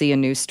sometimes you'll see a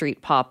new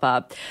street pop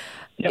up.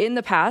 Yep. In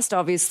the past,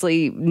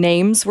 obviously,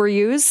 names were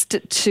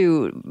used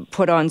to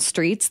put on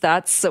streets.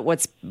 That's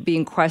what's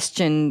being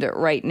questioned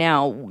right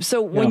now.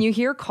 So when you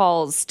hear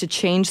calls to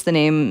change the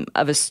name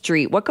of a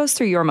street, what goes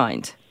through your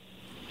mind?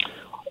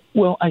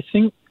 Well, I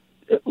think,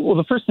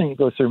 the first thing that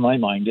goes through my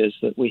mind is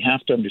that we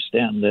have to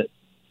understand that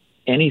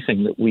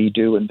anything that we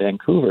do in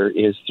Vancouver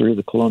is through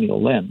the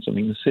colonial lens. I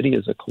mean, the city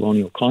is a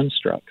colonial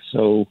construct,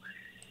 so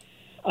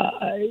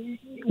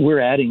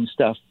we're adding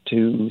stuff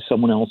to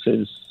someone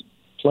else's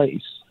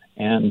place.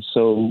 And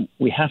so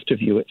we have to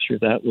view it through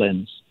that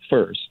lens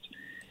first.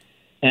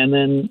 And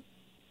then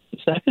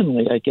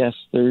secondly, I guess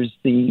there is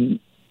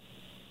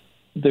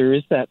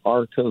that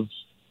arc of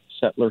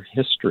settler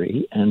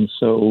history. And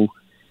so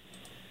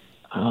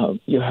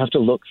you have to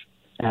look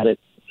at it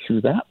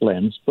through that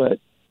lens. But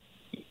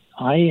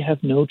I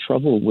have no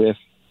trouble with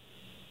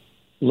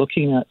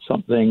looking at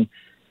something,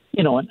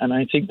 and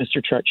I think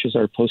Mr. Trutch is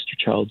our poster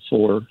child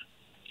for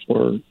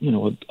a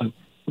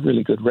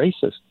really good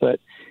racist. But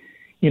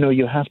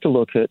you have to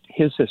look at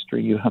his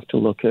history. You have to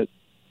look at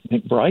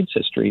McBride's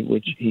history,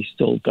 which he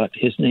still got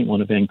his name on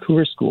a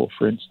Vancouver school,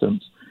 for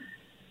instance.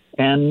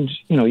 And,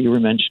 you were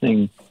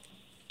mentioning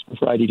a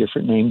variety of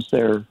different names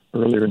there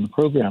earlier in the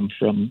program,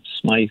 from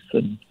Smythe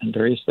and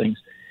various things.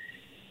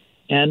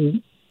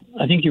 And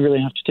I think you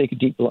really have to take a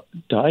deep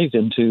dive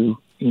into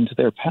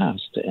their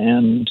past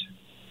and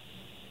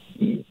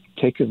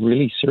take a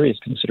really serious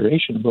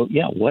consideration about,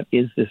 what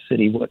is this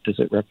city? What does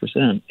it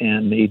represent?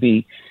 And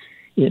maybe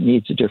it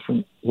needs a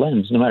different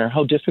lens, no matter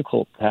how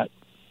difficult that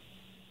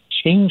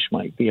change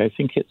might be. I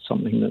think it's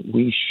something that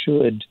we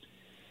should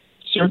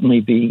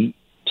certainly be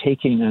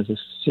taking as a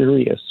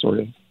serious sort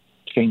of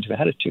change of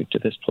attitude to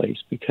this place,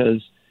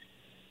 because,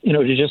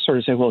 to just sort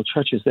of say, well,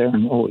 Trutch is there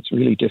and, it's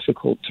really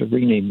difficult to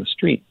rename the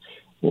street.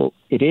 Well,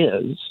 it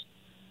is,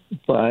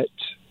 but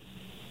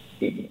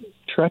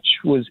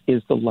Trutch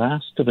is the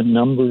last of a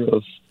number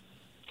of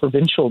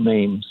provincial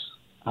names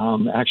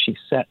actually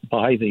set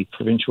by the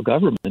provincial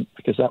government,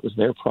 because that was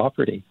their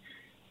property,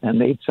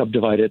 and they'd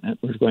subdivided it and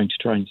were going to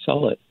try and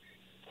sell it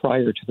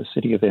prior to the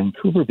city of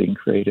Vancouver being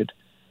created.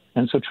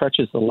 And so Trutch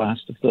is the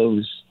last of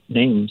those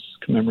names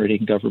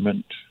commemorating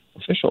government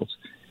officials.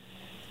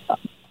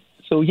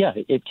 So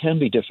it can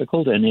be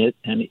difficult, and it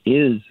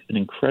is an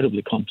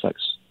incredibly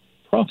complex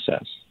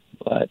process.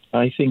 But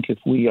I think if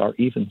we are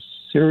even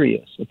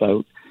serious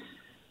about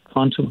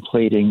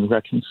contemplating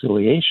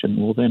reconciliation,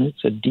 well, then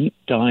it's a deep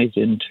dive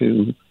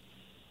into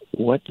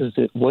what is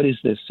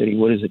this city?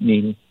 What does it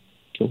mean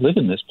to live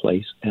in this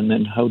place? And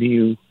then how do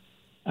you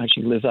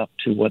actually live up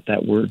to what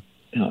that word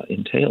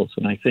entails?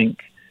 And I think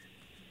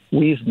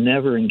we've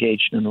never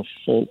engaged in a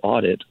full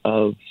audit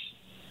of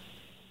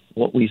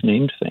what we've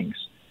named things.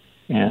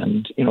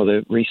 And,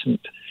 the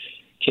recent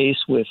case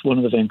with one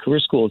of the Vancouver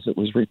schools that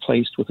was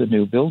replaced with a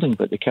new building,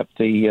 but they kept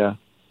the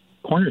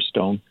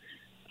cornerstone,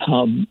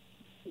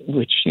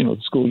 which, the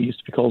school used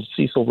to be called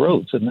Cecil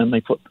Rhodes, and then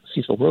they put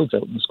Cecil Rhodes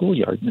out in the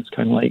schoolyard, and it's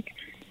kind of like,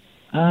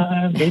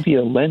 maybe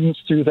a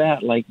lens through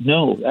that, like,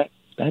 no,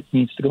 that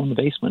needs to go in the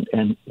basement,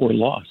 and we're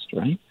lost,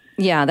 right?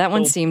 Yeah, that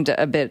one seemed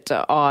a bit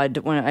odd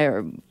when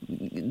I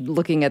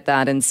looking at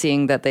that and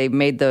seeing that they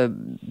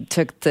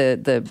took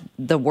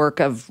the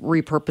work of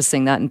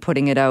repurposing that and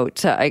putting it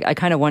out. I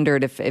kind of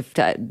wondered if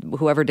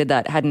whoever did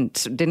that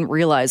didn't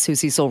realize who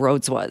Cecil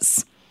Rhodes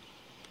was.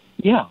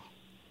 Yeah,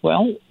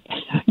 well,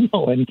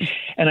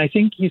 and I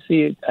think you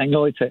see, I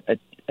know it's a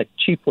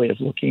cheap way of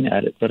looking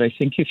at it, but I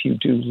think if you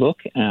do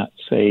look at,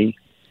 say,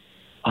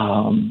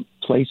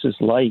 places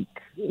like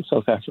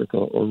South Africa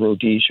or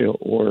Rhodesia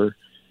or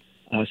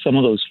some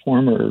of those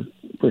former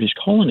British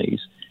colonies,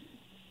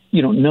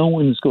 no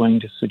one's going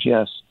to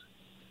suggest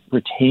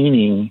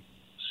retaining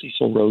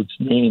Cecil Rhodes'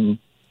 name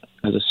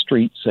as a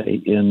street,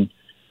 say, in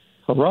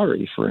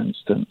Harare, for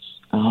instance.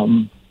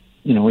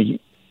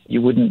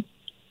 You wouldn't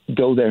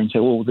go there and say,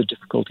 well, the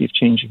difficulty of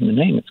changing the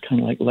name. It's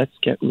kind of like, let's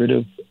get rid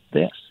of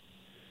this.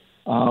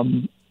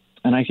 And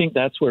I think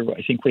that's where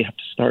I think we have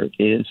to start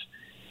is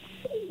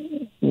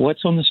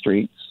what's on the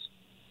streets,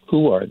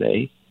 who are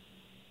they,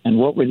 and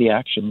what were the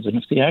actions? And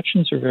if the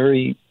actions are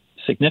very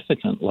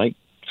significant, like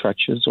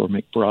Trutch's or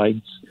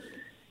McBride's,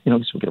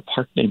 because we get a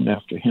park named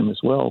after him as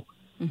well,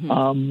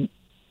 then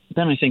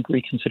I think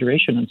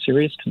reconsideration and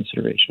serious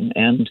consideration,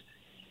 and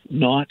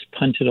not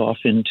punt it off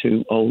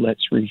into,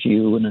 let's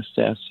review and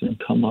assess and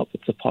come up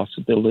with the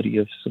possibility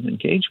of some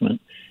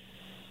engagement,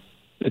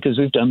 because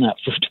we've done that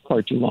for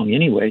far too long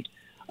anyway.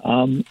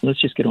 Let's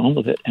just get on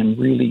with it and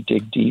really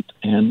dig deep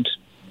and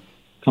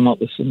come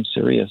up with some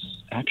serious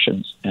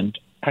actions and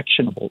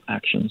actionable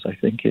actions, I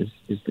think, is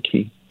the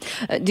key.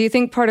 Do you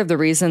think part of the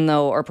reason,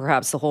 though, or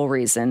perhaps the whole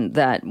reason,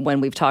 that when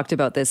we've talked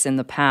about this in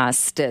the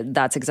past,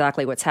 that's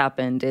exactly what's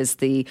happened, is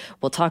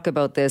we'll talk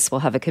about this,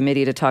 we'll have a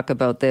committee to talk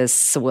about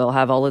this, we'll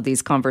have all of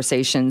these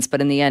conversations, but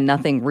in the end,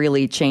 nothing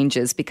really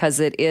changes because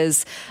it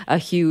is a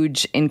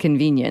huge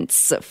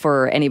inconvenience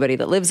for anybody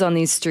that lives on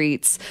these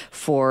streets,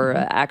 for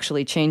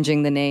actually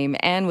changing the name,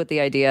 and with the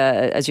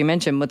idea, as you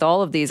mentioned, with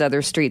all of these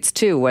other streets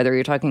too, whether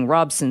you're talking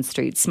Robson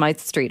Street, Smythe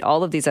Street,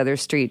 all of these other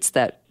streets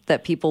that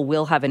people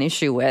will have an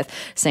issue with,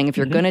 saying if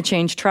you're going to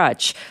change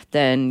Trutch,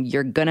 then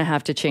you're going to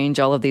have to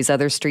change all of these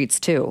other streets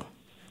too.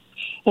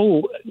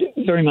 Oh,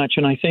 very much.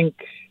 And I think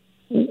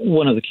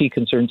one of the key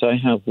concerns I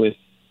have with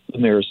the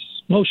mayor's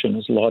motion,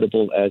 as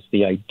laudable as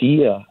the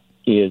idea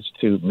is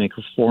to make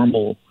a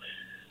formal,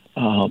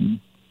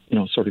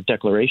 sort of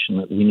declaration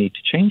that we need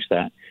to change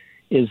that,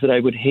 is that I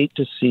would hate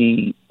to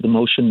see the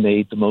motion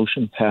made, the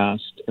motion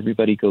passed,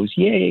 everybody goes,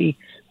 yay,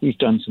 we've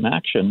done some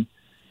action,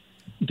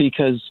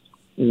 because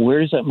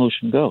where does that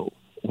motion go?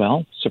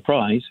 Well,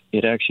 surprise,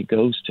 it actually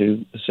goes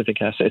to the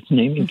Civic Assets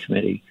Naming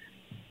Committee.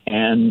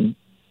 And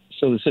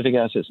so the Civic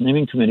Assets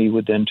Naming Committee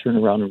would then turn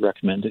around and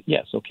recommend it.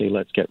 Yes, okay,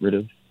 let's get rid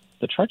of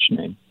the Trutch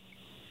name.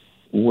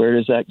 Where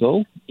does that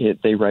go?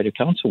 They write a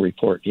council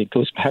report. It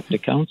goes back to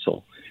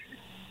council.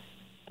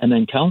 And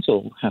then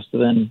council has to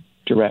then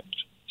direct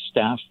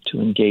staff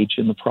to engage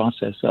in the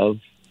process of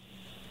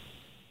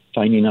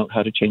finding out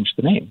how to change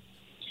the name.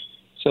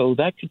 So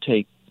that could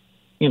take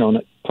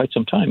quite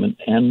some time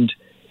and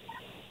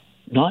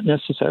not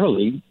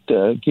necessarily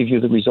give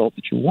you the result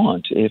that you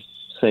want. If,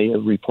 say, a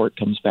report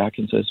comes back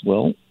and says,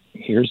 well,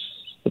 here's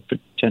the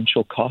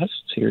potential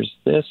costs, here's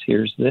this,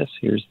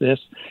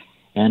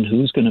 and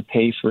who's going to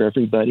pay for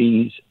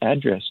everybody's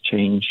address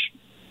change?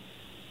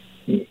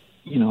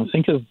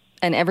 Think of...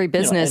 And every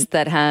business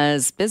that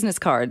has business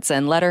cards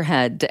and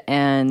letterhead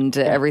and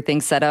everything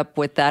set up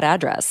with that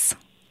address.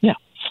 Yeah.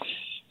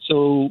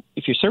 So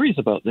if you're serious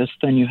about this,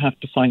 then you have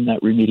to find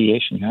that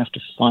remediation. You have to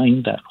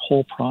find that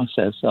whole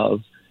process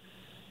of,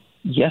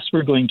 yes,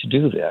 we're going to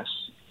do this,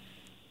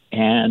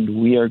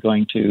 and we are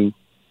going to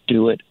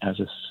do it as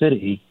a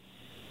city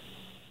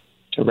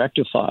to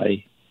rectify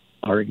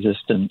our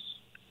existence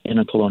in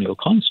a colonial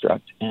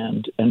construct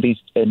and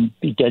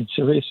be dead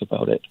serious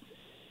about it.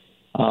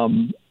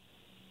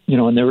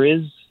 And there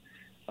is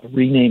a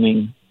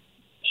renaming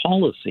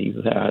policy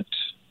that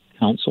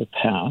council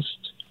passed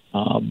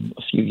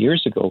a few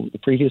years ago, the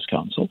previous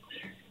council,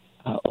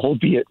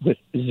 albeit with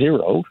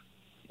zero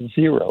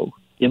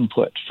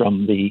input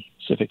from the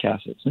Civic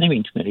Assets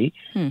Naming Committee.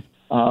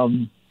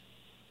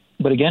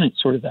 But again,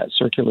 it's sort of that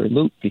circular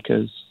loop,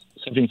 because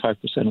 75%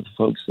 of the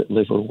folks that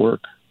live or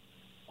work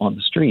on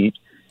the street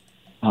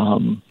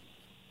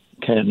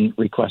can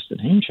request a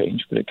name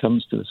change, but it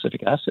comes to the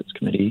Civic Assets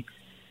Committee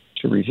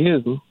to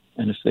review,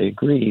 and if they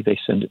agree, they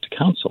send it to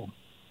council.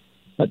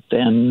 But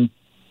then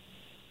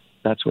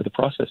that's where the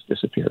process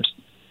disappears.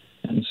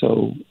 And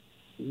so,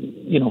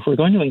 if we're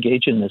going to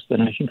engage in this,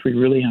 then I think we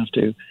really have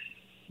to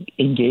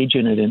engage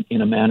in it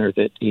in a manner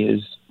that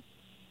is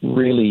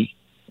really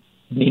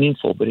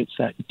meaningful, but it's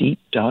that deep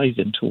dive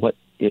into what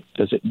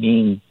does it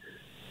mean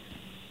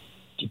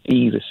to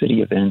be the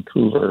city of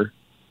Vancouver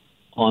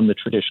on the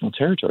traditional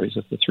territories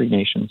of the three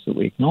nations that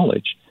we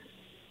acknowledge.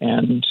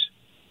 And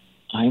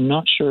I'm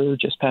not sure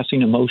just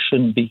passing a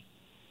motion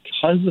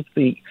because of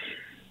the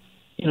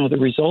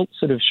results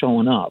that have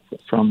shown up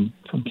from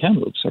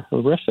Kamloops are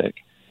horrific,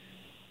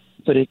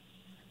 but it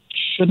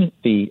shouldn't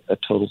be a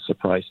total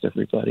surprise to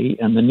everybody.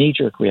 And the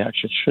knee-jerk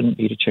reaction shouldn't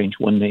be to change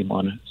one name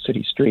on a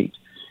city street.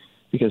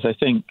 Because I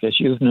think, as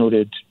you've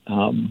noted,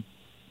 in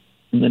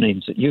the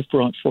names that you've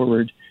brought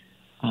forward,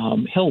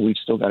 we've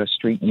still got a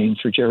street named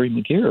for Jerry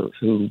McGeer,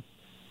 who,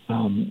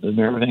 the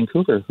mayor of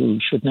Vancouver, who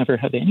should never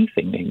have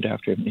anything named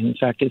after him. In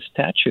fact, his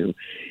statue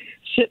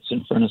sits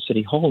in front of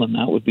City Hall, and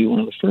that would be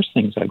one of the first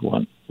things I'd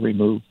want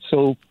removed.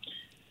 So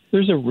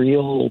there's a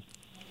real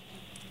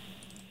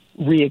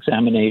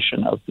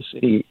re-examination of the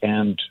city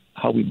and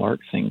how we mark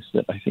things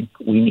that I think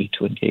we need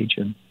to engage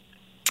in.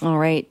 All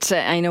right.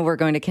 I know we're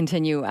going to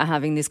continue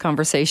having these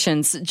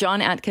conversations.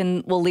 John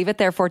Atkin, we'll leave it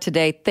there for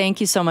today. Thank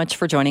you so much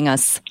for joining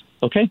us.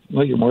 Okay.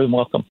 Well, you're more than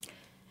welcome.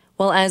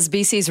 Well, as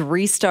BC's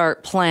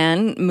restart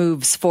plan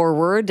moves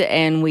forward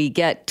and we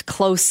get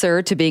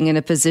closer to being in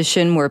a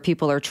position where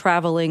people are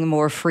traveling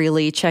more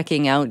freely,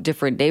 checking out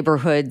different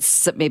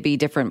neighborhoods, maybe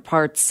different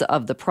parts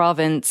of the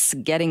province,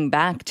 getting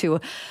back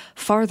to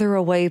farther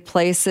away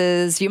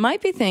places, you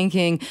might be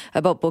thinking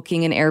about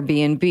booking an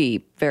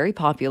Airbnb. Very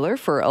popular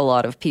for a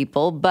lot of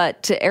people,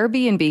 but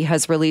Airbnb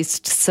has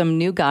released some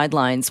new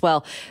guidelines.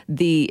 Well,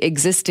 the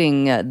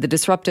existing, the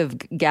disruptive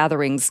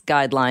gatherings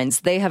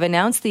guidelines, they have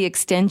announced the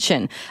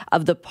extension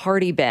of the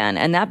party ban,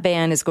 and that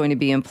ban is going to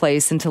be in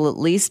place until at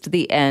least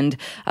the end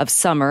of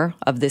summer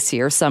of this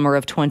year, summer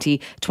of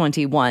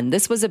 2021.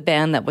 This was a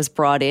ban that was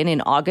brought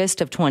in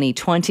August of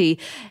 2020,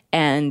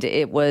 and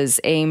it was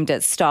aimed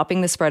at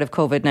stopping the spread of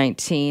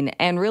COVID-19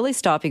 and really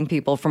stopping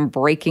people from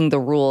breaking the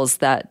rules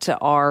that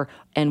are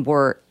and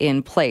were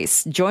in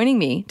place. Joining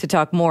me to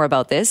talk more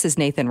about this is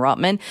Nathan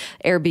Rotman,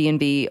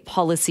 Airbnb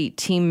policy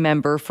team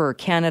member for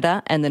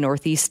Canada and the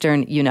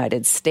Northeastern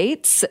United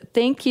States.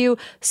 Thank you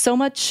so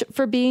much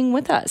for being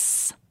with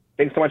us.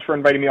 Thanks so much for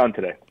inviting me on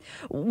today.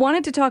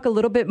 Wanted to talk a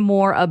little bit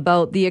more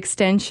about the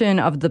extension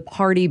of the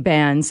party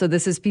ban. So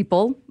this is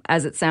people,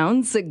 as it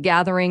sounds,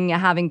 gathering,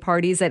 having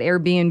parties at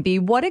Airbnb.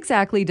 What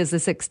exactly does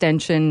this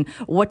extension,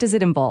 what does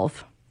it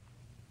involve?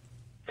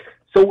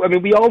 So,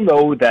 we all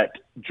know that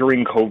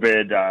during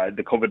COVID,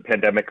 the COVID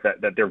pandemic,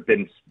 that there have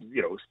been,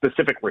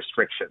 specific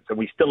restrictions, and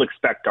we still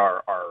expect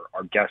our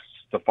guests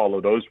to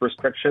follow those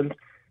restrictions.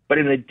 But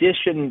in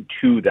addition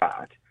to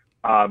that,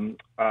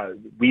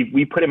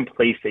 we put in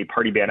place a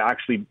party ban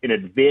actually in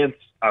advance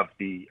of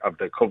the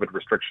COVID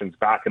restrictions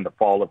back in the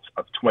fall of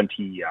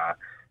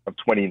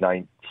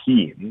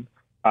 2019.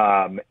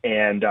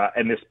 And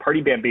this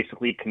party ban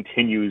basically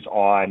continues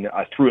on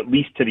through at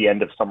least to the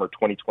end of summer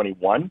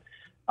 2021.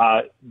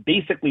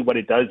 Basically, what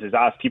it does is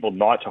ask people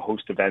not to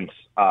host events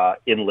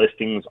in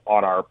listings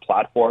on our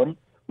platform.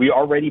 We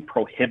already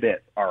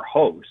prohibit our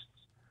hosts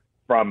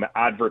from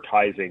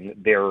advertising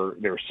their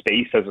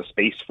space as a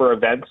space for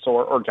events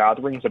or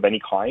gatherings of any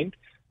kind.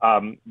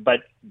 But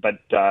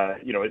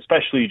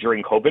especially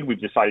during COVID, we've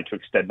decided to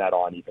extend that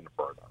on even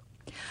further.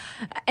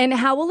 And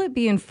how will it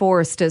be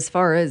enforced as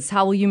far as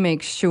how will you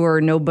make sure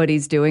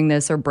nobody's doing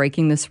this or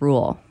breaking this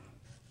rule?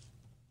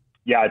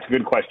 Yeah, it's a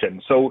good question.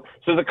 So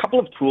there's a couple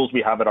of tools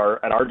we have at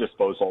our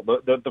disposal.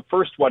 The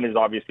first one is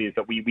obviously is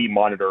that we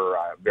monitor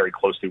very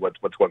closely what's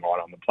going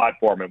on the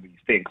platform, and we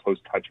stay in close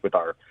touch with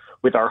our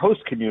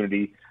host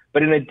community.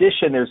 But in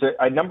addition, there's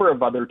a number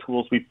of other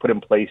tools we've put in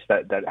place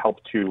that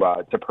help to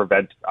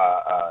prevent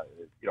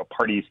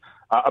parties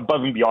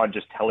above and beyond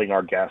just telling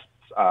our guests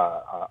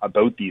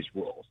about these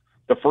rules.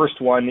 The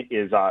first one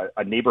is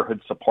a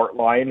neighborhood support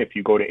line. If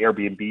you go to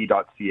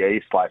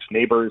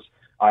airbnb.ca/neighbors.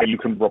 You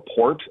can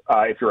report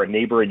if you're a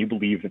neighbor and you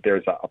believe that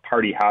there's a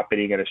party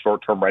happening in a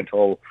short-term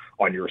rental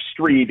on your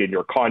street, in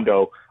your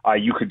condo.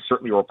 You could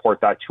certainly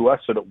report that to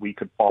us so that we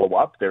could follow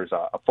up. There's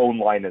a phone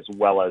line as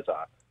well as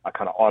a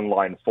kind of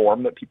online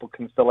form that people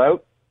can fill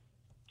out.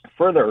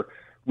 Further,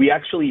 we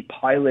actually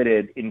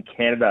piloted in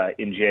Canada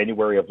in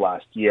January of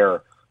last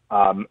year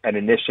an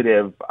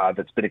initiative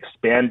that's been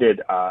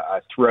expanded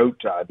throughout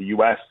the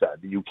U.S.,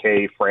 the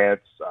U.K.,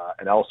 France,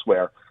 and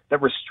elsewhere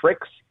that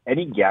restricts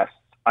any guests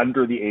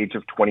under the age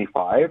of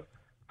 25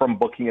 from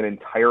booking an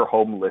entire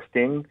home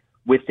listing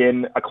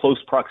within a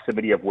close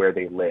proximity of where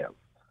they live.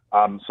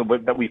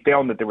 That we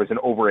found that there was an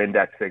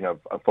over-indexing of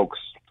folks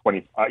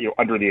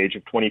under the age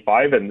of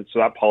 25, and so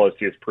that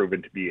policy has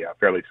proven to be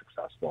fairly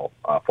successful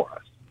for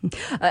us.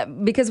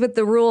 Because with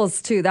the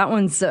rules, too, that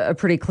one's a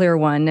pretty clear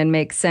one and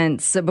makes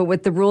sense. But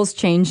with the rules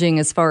changing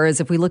as far as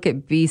if we look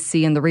at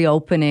BC and the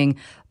reopening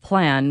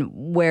plan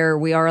where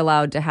we are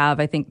allowed to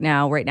have, I think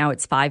right now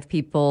it's 5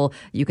 people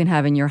you can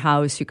have in your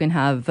house. You can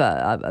have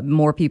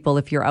more people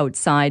if you're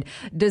outside.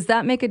 Does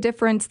that make a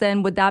difference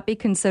then? Would that be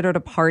considered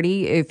a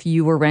party if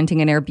you were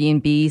renting an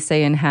Airbnb,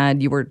 say,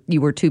 and you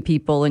were 2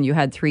 people and you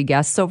had 3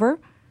 guests over?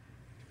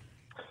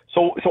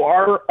 So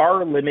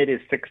our limit is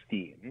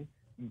 16.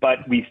 But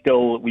we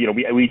still,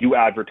 we do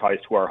advertise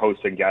to our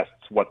hosts and guests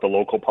what the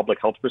local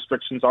public health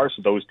restrictions are.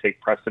 So those take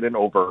precedent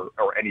over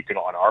or anything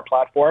on our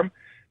platform.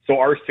 So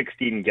our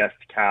 16 guest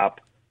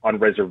cap on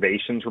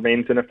reservations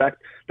remains in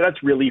effect. But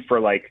that's really for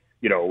me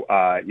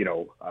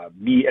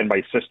and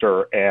my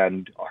sister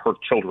and her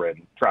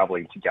children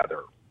traveling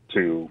together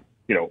to,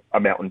 a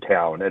mountain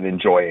town and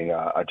enjoying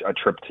a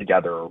trip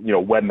together,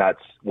 when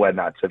that's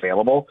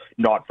available,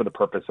 not for the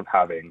purpose of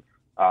having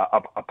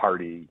a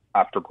party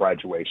after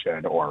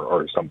graduation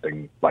or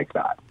something like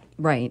that.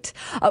 Right.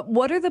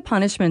 What are the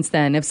punishments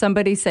then if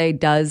somebody, say,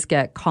 does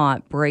get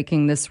caught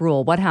breaking this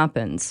rule? What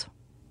happens?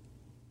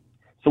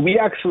 So we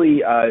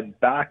actually,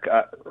 back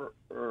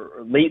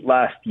late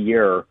last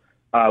year,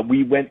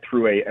 we went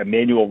through a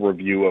manual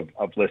review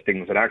of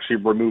listings and actually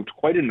removed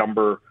quite a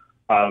number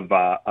of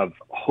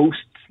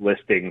hosts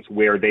listings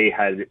where they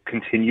had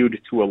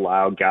continued to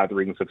allow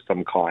gatherings of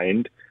some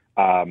kind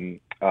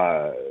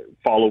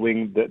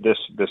following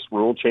this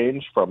rule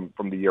change from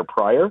the year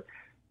prior.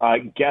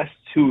 Guests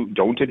who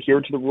don't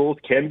adhere to the rules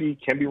can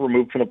be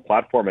removed from the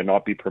platform and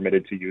not be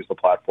permitted to use the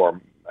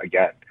platform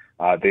again.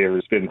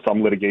 There's been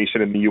some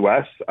litigation in the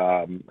U.S.,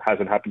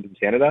 hasn't happened in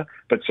Canada,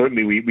 but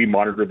certainly we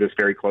monitor this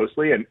very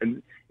closely.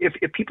 And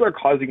if people are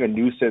causing a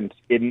nuisance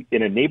in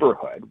a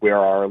neighborhood where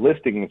our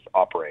listings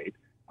operate,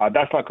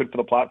 that's not good for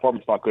the platform.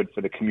 It's not good for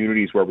the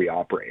communities where we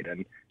operate.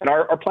 And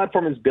our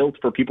platform is built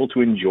for people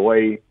to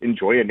enjoy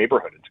a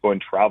neighborhood and to go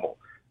and travel.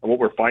 And what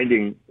we're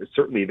finding is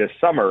certainly this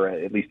summer,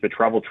 at least the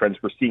travel trends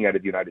we're seeing out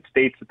of the United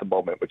States at the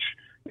moment, which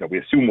we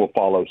assume will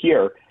follow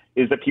here,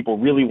 is that people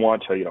really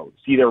want to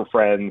see their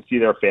friends, see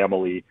their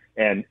family,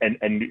 and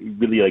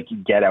really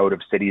get out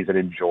of cities and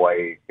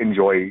enjoy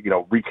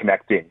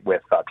reconnecting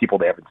with people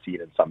they haven't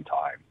seen in some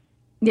time.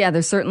 Yeah,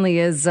 there certainly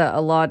is a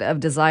lot of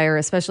desire,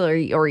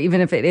 especially, or even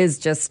if it is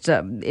just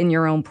in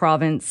your own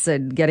province,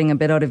 getting a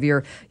bit out of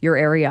your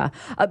area.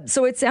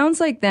 So it sounds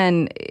like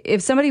then, if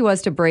somebody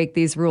was to break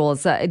these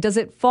rules, does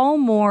it fall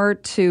more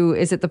to,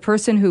 is it the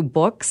person who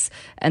books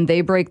and they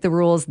break the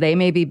rules, they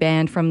may be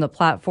banned from the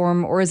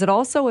platform? Or is it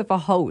also if a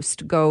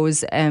host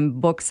goes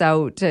and books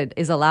out,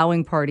 is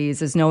allowing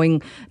parties, is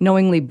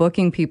knowingly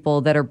booking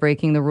people that are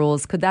breaking the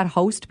rules, could that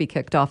host be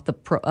kicked off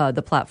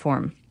the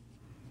platform?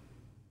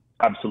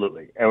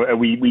 Absolutely. And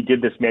we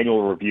did this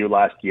manual review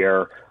last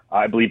year.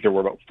 I believe there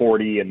were about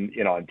 40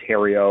 in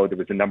Ontario. There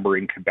was a number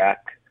in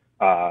Quebec,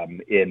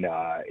 in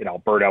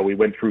Alberta. We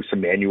went through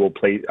some manual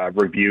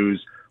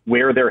reviews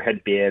where there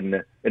had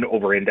been an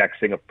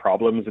over-indexing of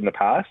problems in the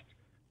past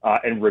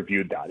and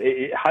reviewed that.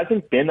 It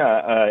hasn't been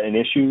an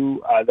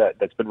issue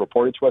that's been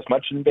reported to us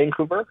much in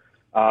Vancouver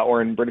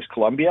or in British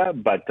Columbia,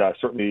 but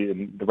certainly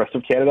in the rest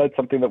of Canada, it's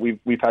something that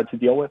we've had to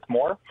deal with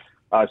more.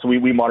 So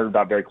we monitored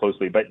that very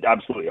closely, but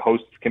absolutely,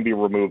 hosts can be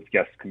removed,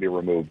 guests can be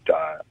removed,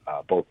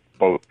 both,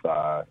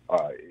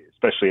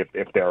 especially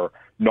if they're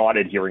not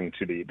adhering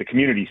to the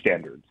community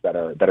standards that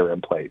are in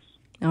place.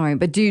 All right,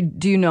 but do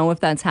you know if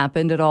that's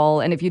happened at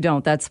all? And if you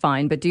don't, that's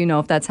fine. But do you know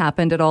if that's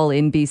happened at all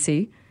in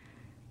BC?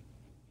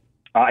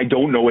 I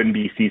don't know in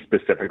BC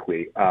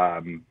specifically.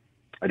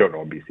 I don't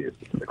know in BC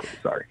specifically.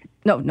 Sorry.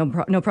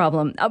 No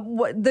problem.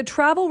 The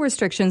travel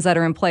restrictions that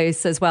are in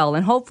place as well,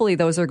 and hopefully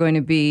those are going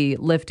to be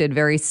lifted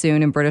very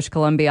soon in British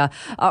Columbia.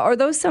 Are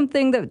those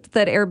something that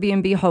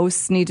Airbnb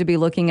hosts need to be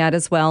looking at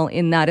as well,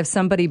 in that if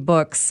somebody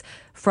books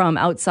from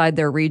outside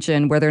their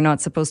region where they're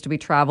not supposed to be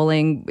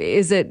traveling,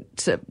 is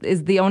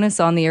the onus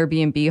on the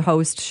Airbnb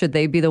host? Should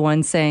they be the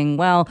one saying,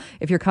 well,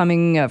 if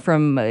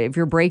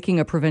you're breaking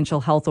a provincial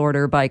health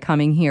order by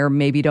coming here,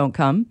 maybe don't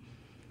come?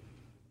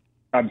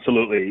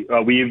 Absolutely.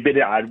 We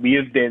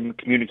have been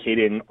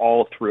communicating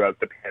all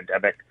throughout the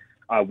pandemic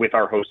with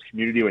our host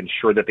community to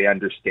ensure that they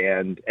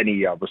understand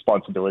any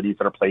responsibilities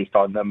that are placed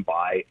on them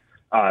by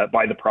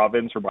the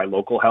province or by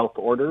local health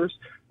orders.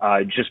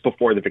 Just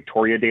before the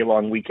Victoria Day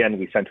long weekend,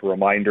 we sent a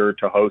reminder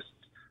to hosts,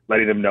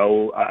 letting them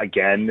know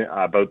again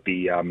about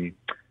the kind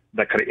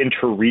of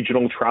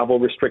inter-regional travel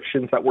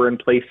restrictions that were in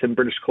place in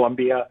British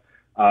Columbia.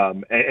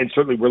 And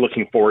certainly we're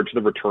looking forward to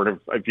the return of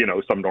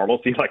some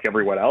normalcy like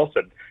everyone else,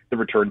 and the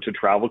return to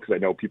travel, because I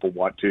know people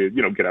want to,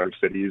 get out of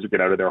cities or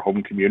get out of their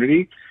home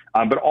community.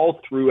 But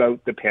all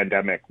throughout the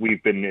pandemic,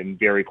 we've been in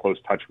very close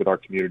touch with our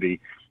community,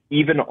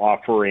 even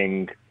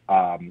offering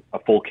a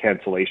full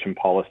cancellation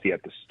policy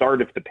at the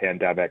start of the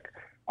pandemic,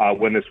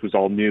 when this was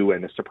all new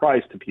and a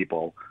surprise to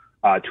people,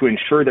 to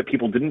ensure that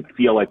people didn't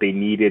feel like they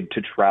needed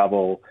to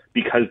travel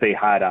because they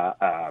had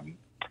a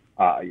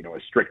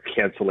strict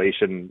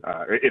cancellation,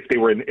 if they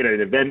were in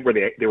an event where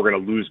they were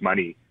going to lose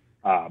money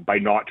by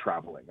not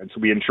traveling. And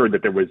so we ensured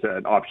that there was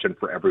an option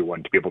for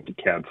everyone to be able to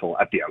cancel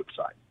at the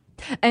outside.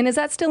 And is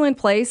that still in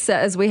place?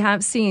 As we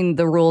have seen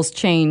the rules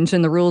change,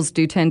 and the rules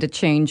do tend to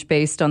change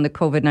based on the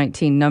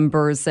COVID-19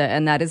 numbers,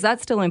 and is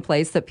that still in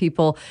place, that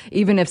people,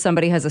 even if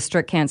somebody has a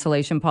strict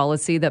cancellation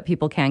policy, that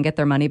people can get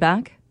their money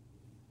back?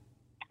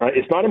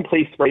 It's not in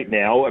place right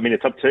now. I mean,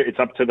 it's up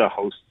to the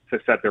hosts to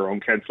set their own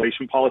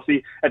cancellation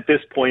policy. At this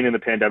point in the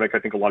pandemic, I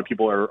think a lot of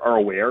people are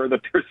aware that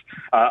there's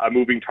a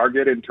moving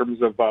target in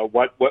terms of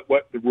what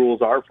the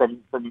rules are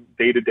from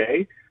day to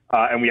day,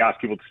 and we ask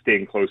people to stay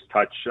in close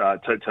touch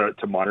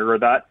to monitor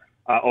that.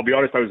 I'll be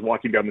honest, I was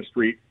walking down the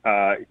street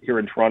here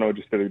in Toronto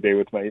just the other day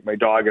with my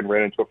dog, and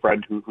ran into a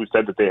friend who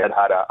said that they had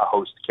a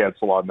host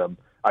cancel on them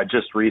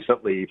just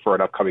recently for an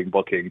upcoming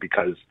booking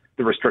because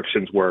the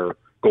restrictions were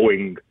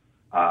going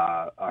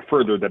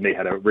further than they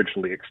had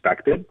originally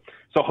expected.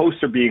 So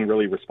hosts are being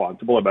really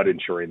responsible about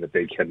ensuring that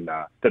they can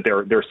that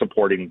they're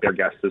supporting their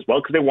guests as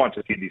well, because they want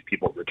to see these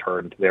people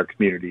return to their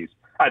communities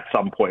at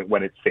some point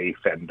when it's safe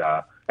and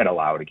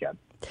allowed again.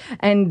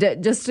 And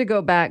just to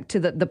go back to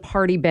the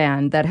party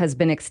ban that has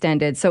been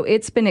extended, so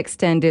it's been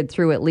extended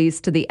through at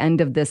least to the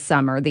end of this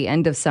summer, the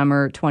end of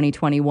summer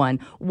 2021.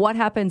 What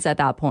happens at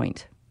that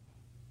point?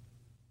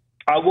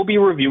 We'll be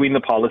reviewing the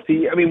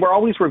policy. I mean, we're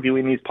always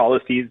reviewing these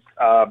policies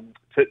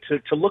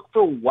to look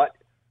for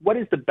what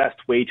is the best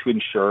way to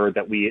ensure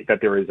that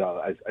there is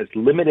as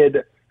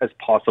limited as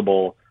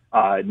possible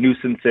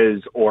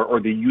nuisances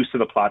or the use of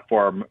the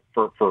platform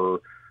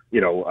for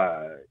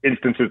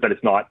instances that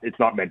it's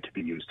not meant to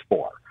be used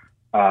for.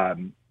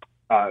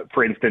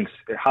 For instance,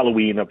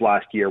 Halloween of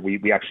last year,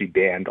 we actually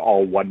banned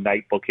all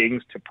one-night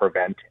bookings to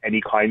prevent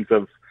any kinds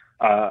of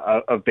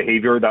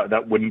behavior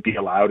that wouldn't be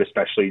allowed,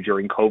 especially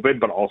during COVID,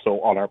 but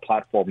also on our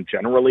platform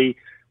generally.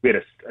 We had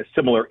a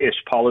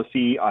similar-ish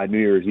policy on New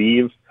Year's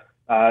Eve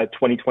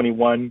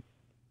 2021,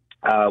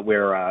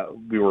 where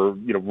we were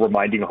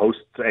reminding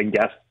hosts and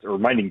guests, or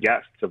reminding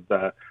guests of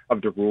the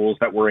rules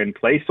that were in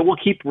place. So we'll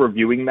keep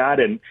reviewing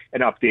that and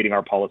updating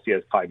our policy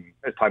as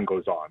time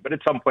goes on. But at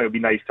some point, it would be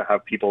nice to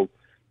have people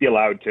be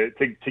allowed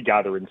to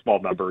gather in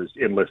small numbers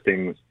in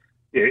listings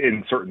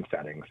in certain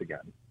settings again.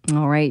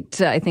 All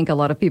right. I think a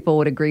lot of people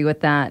would agree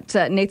with that.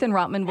 Nathan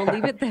Rotman, we'll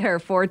leave it there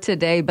for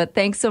today, but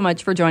thanks so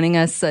much for joining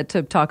us to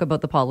talk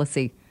about the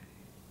policy.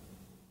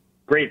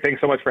 Great.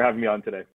 Thanks so much for having me on today.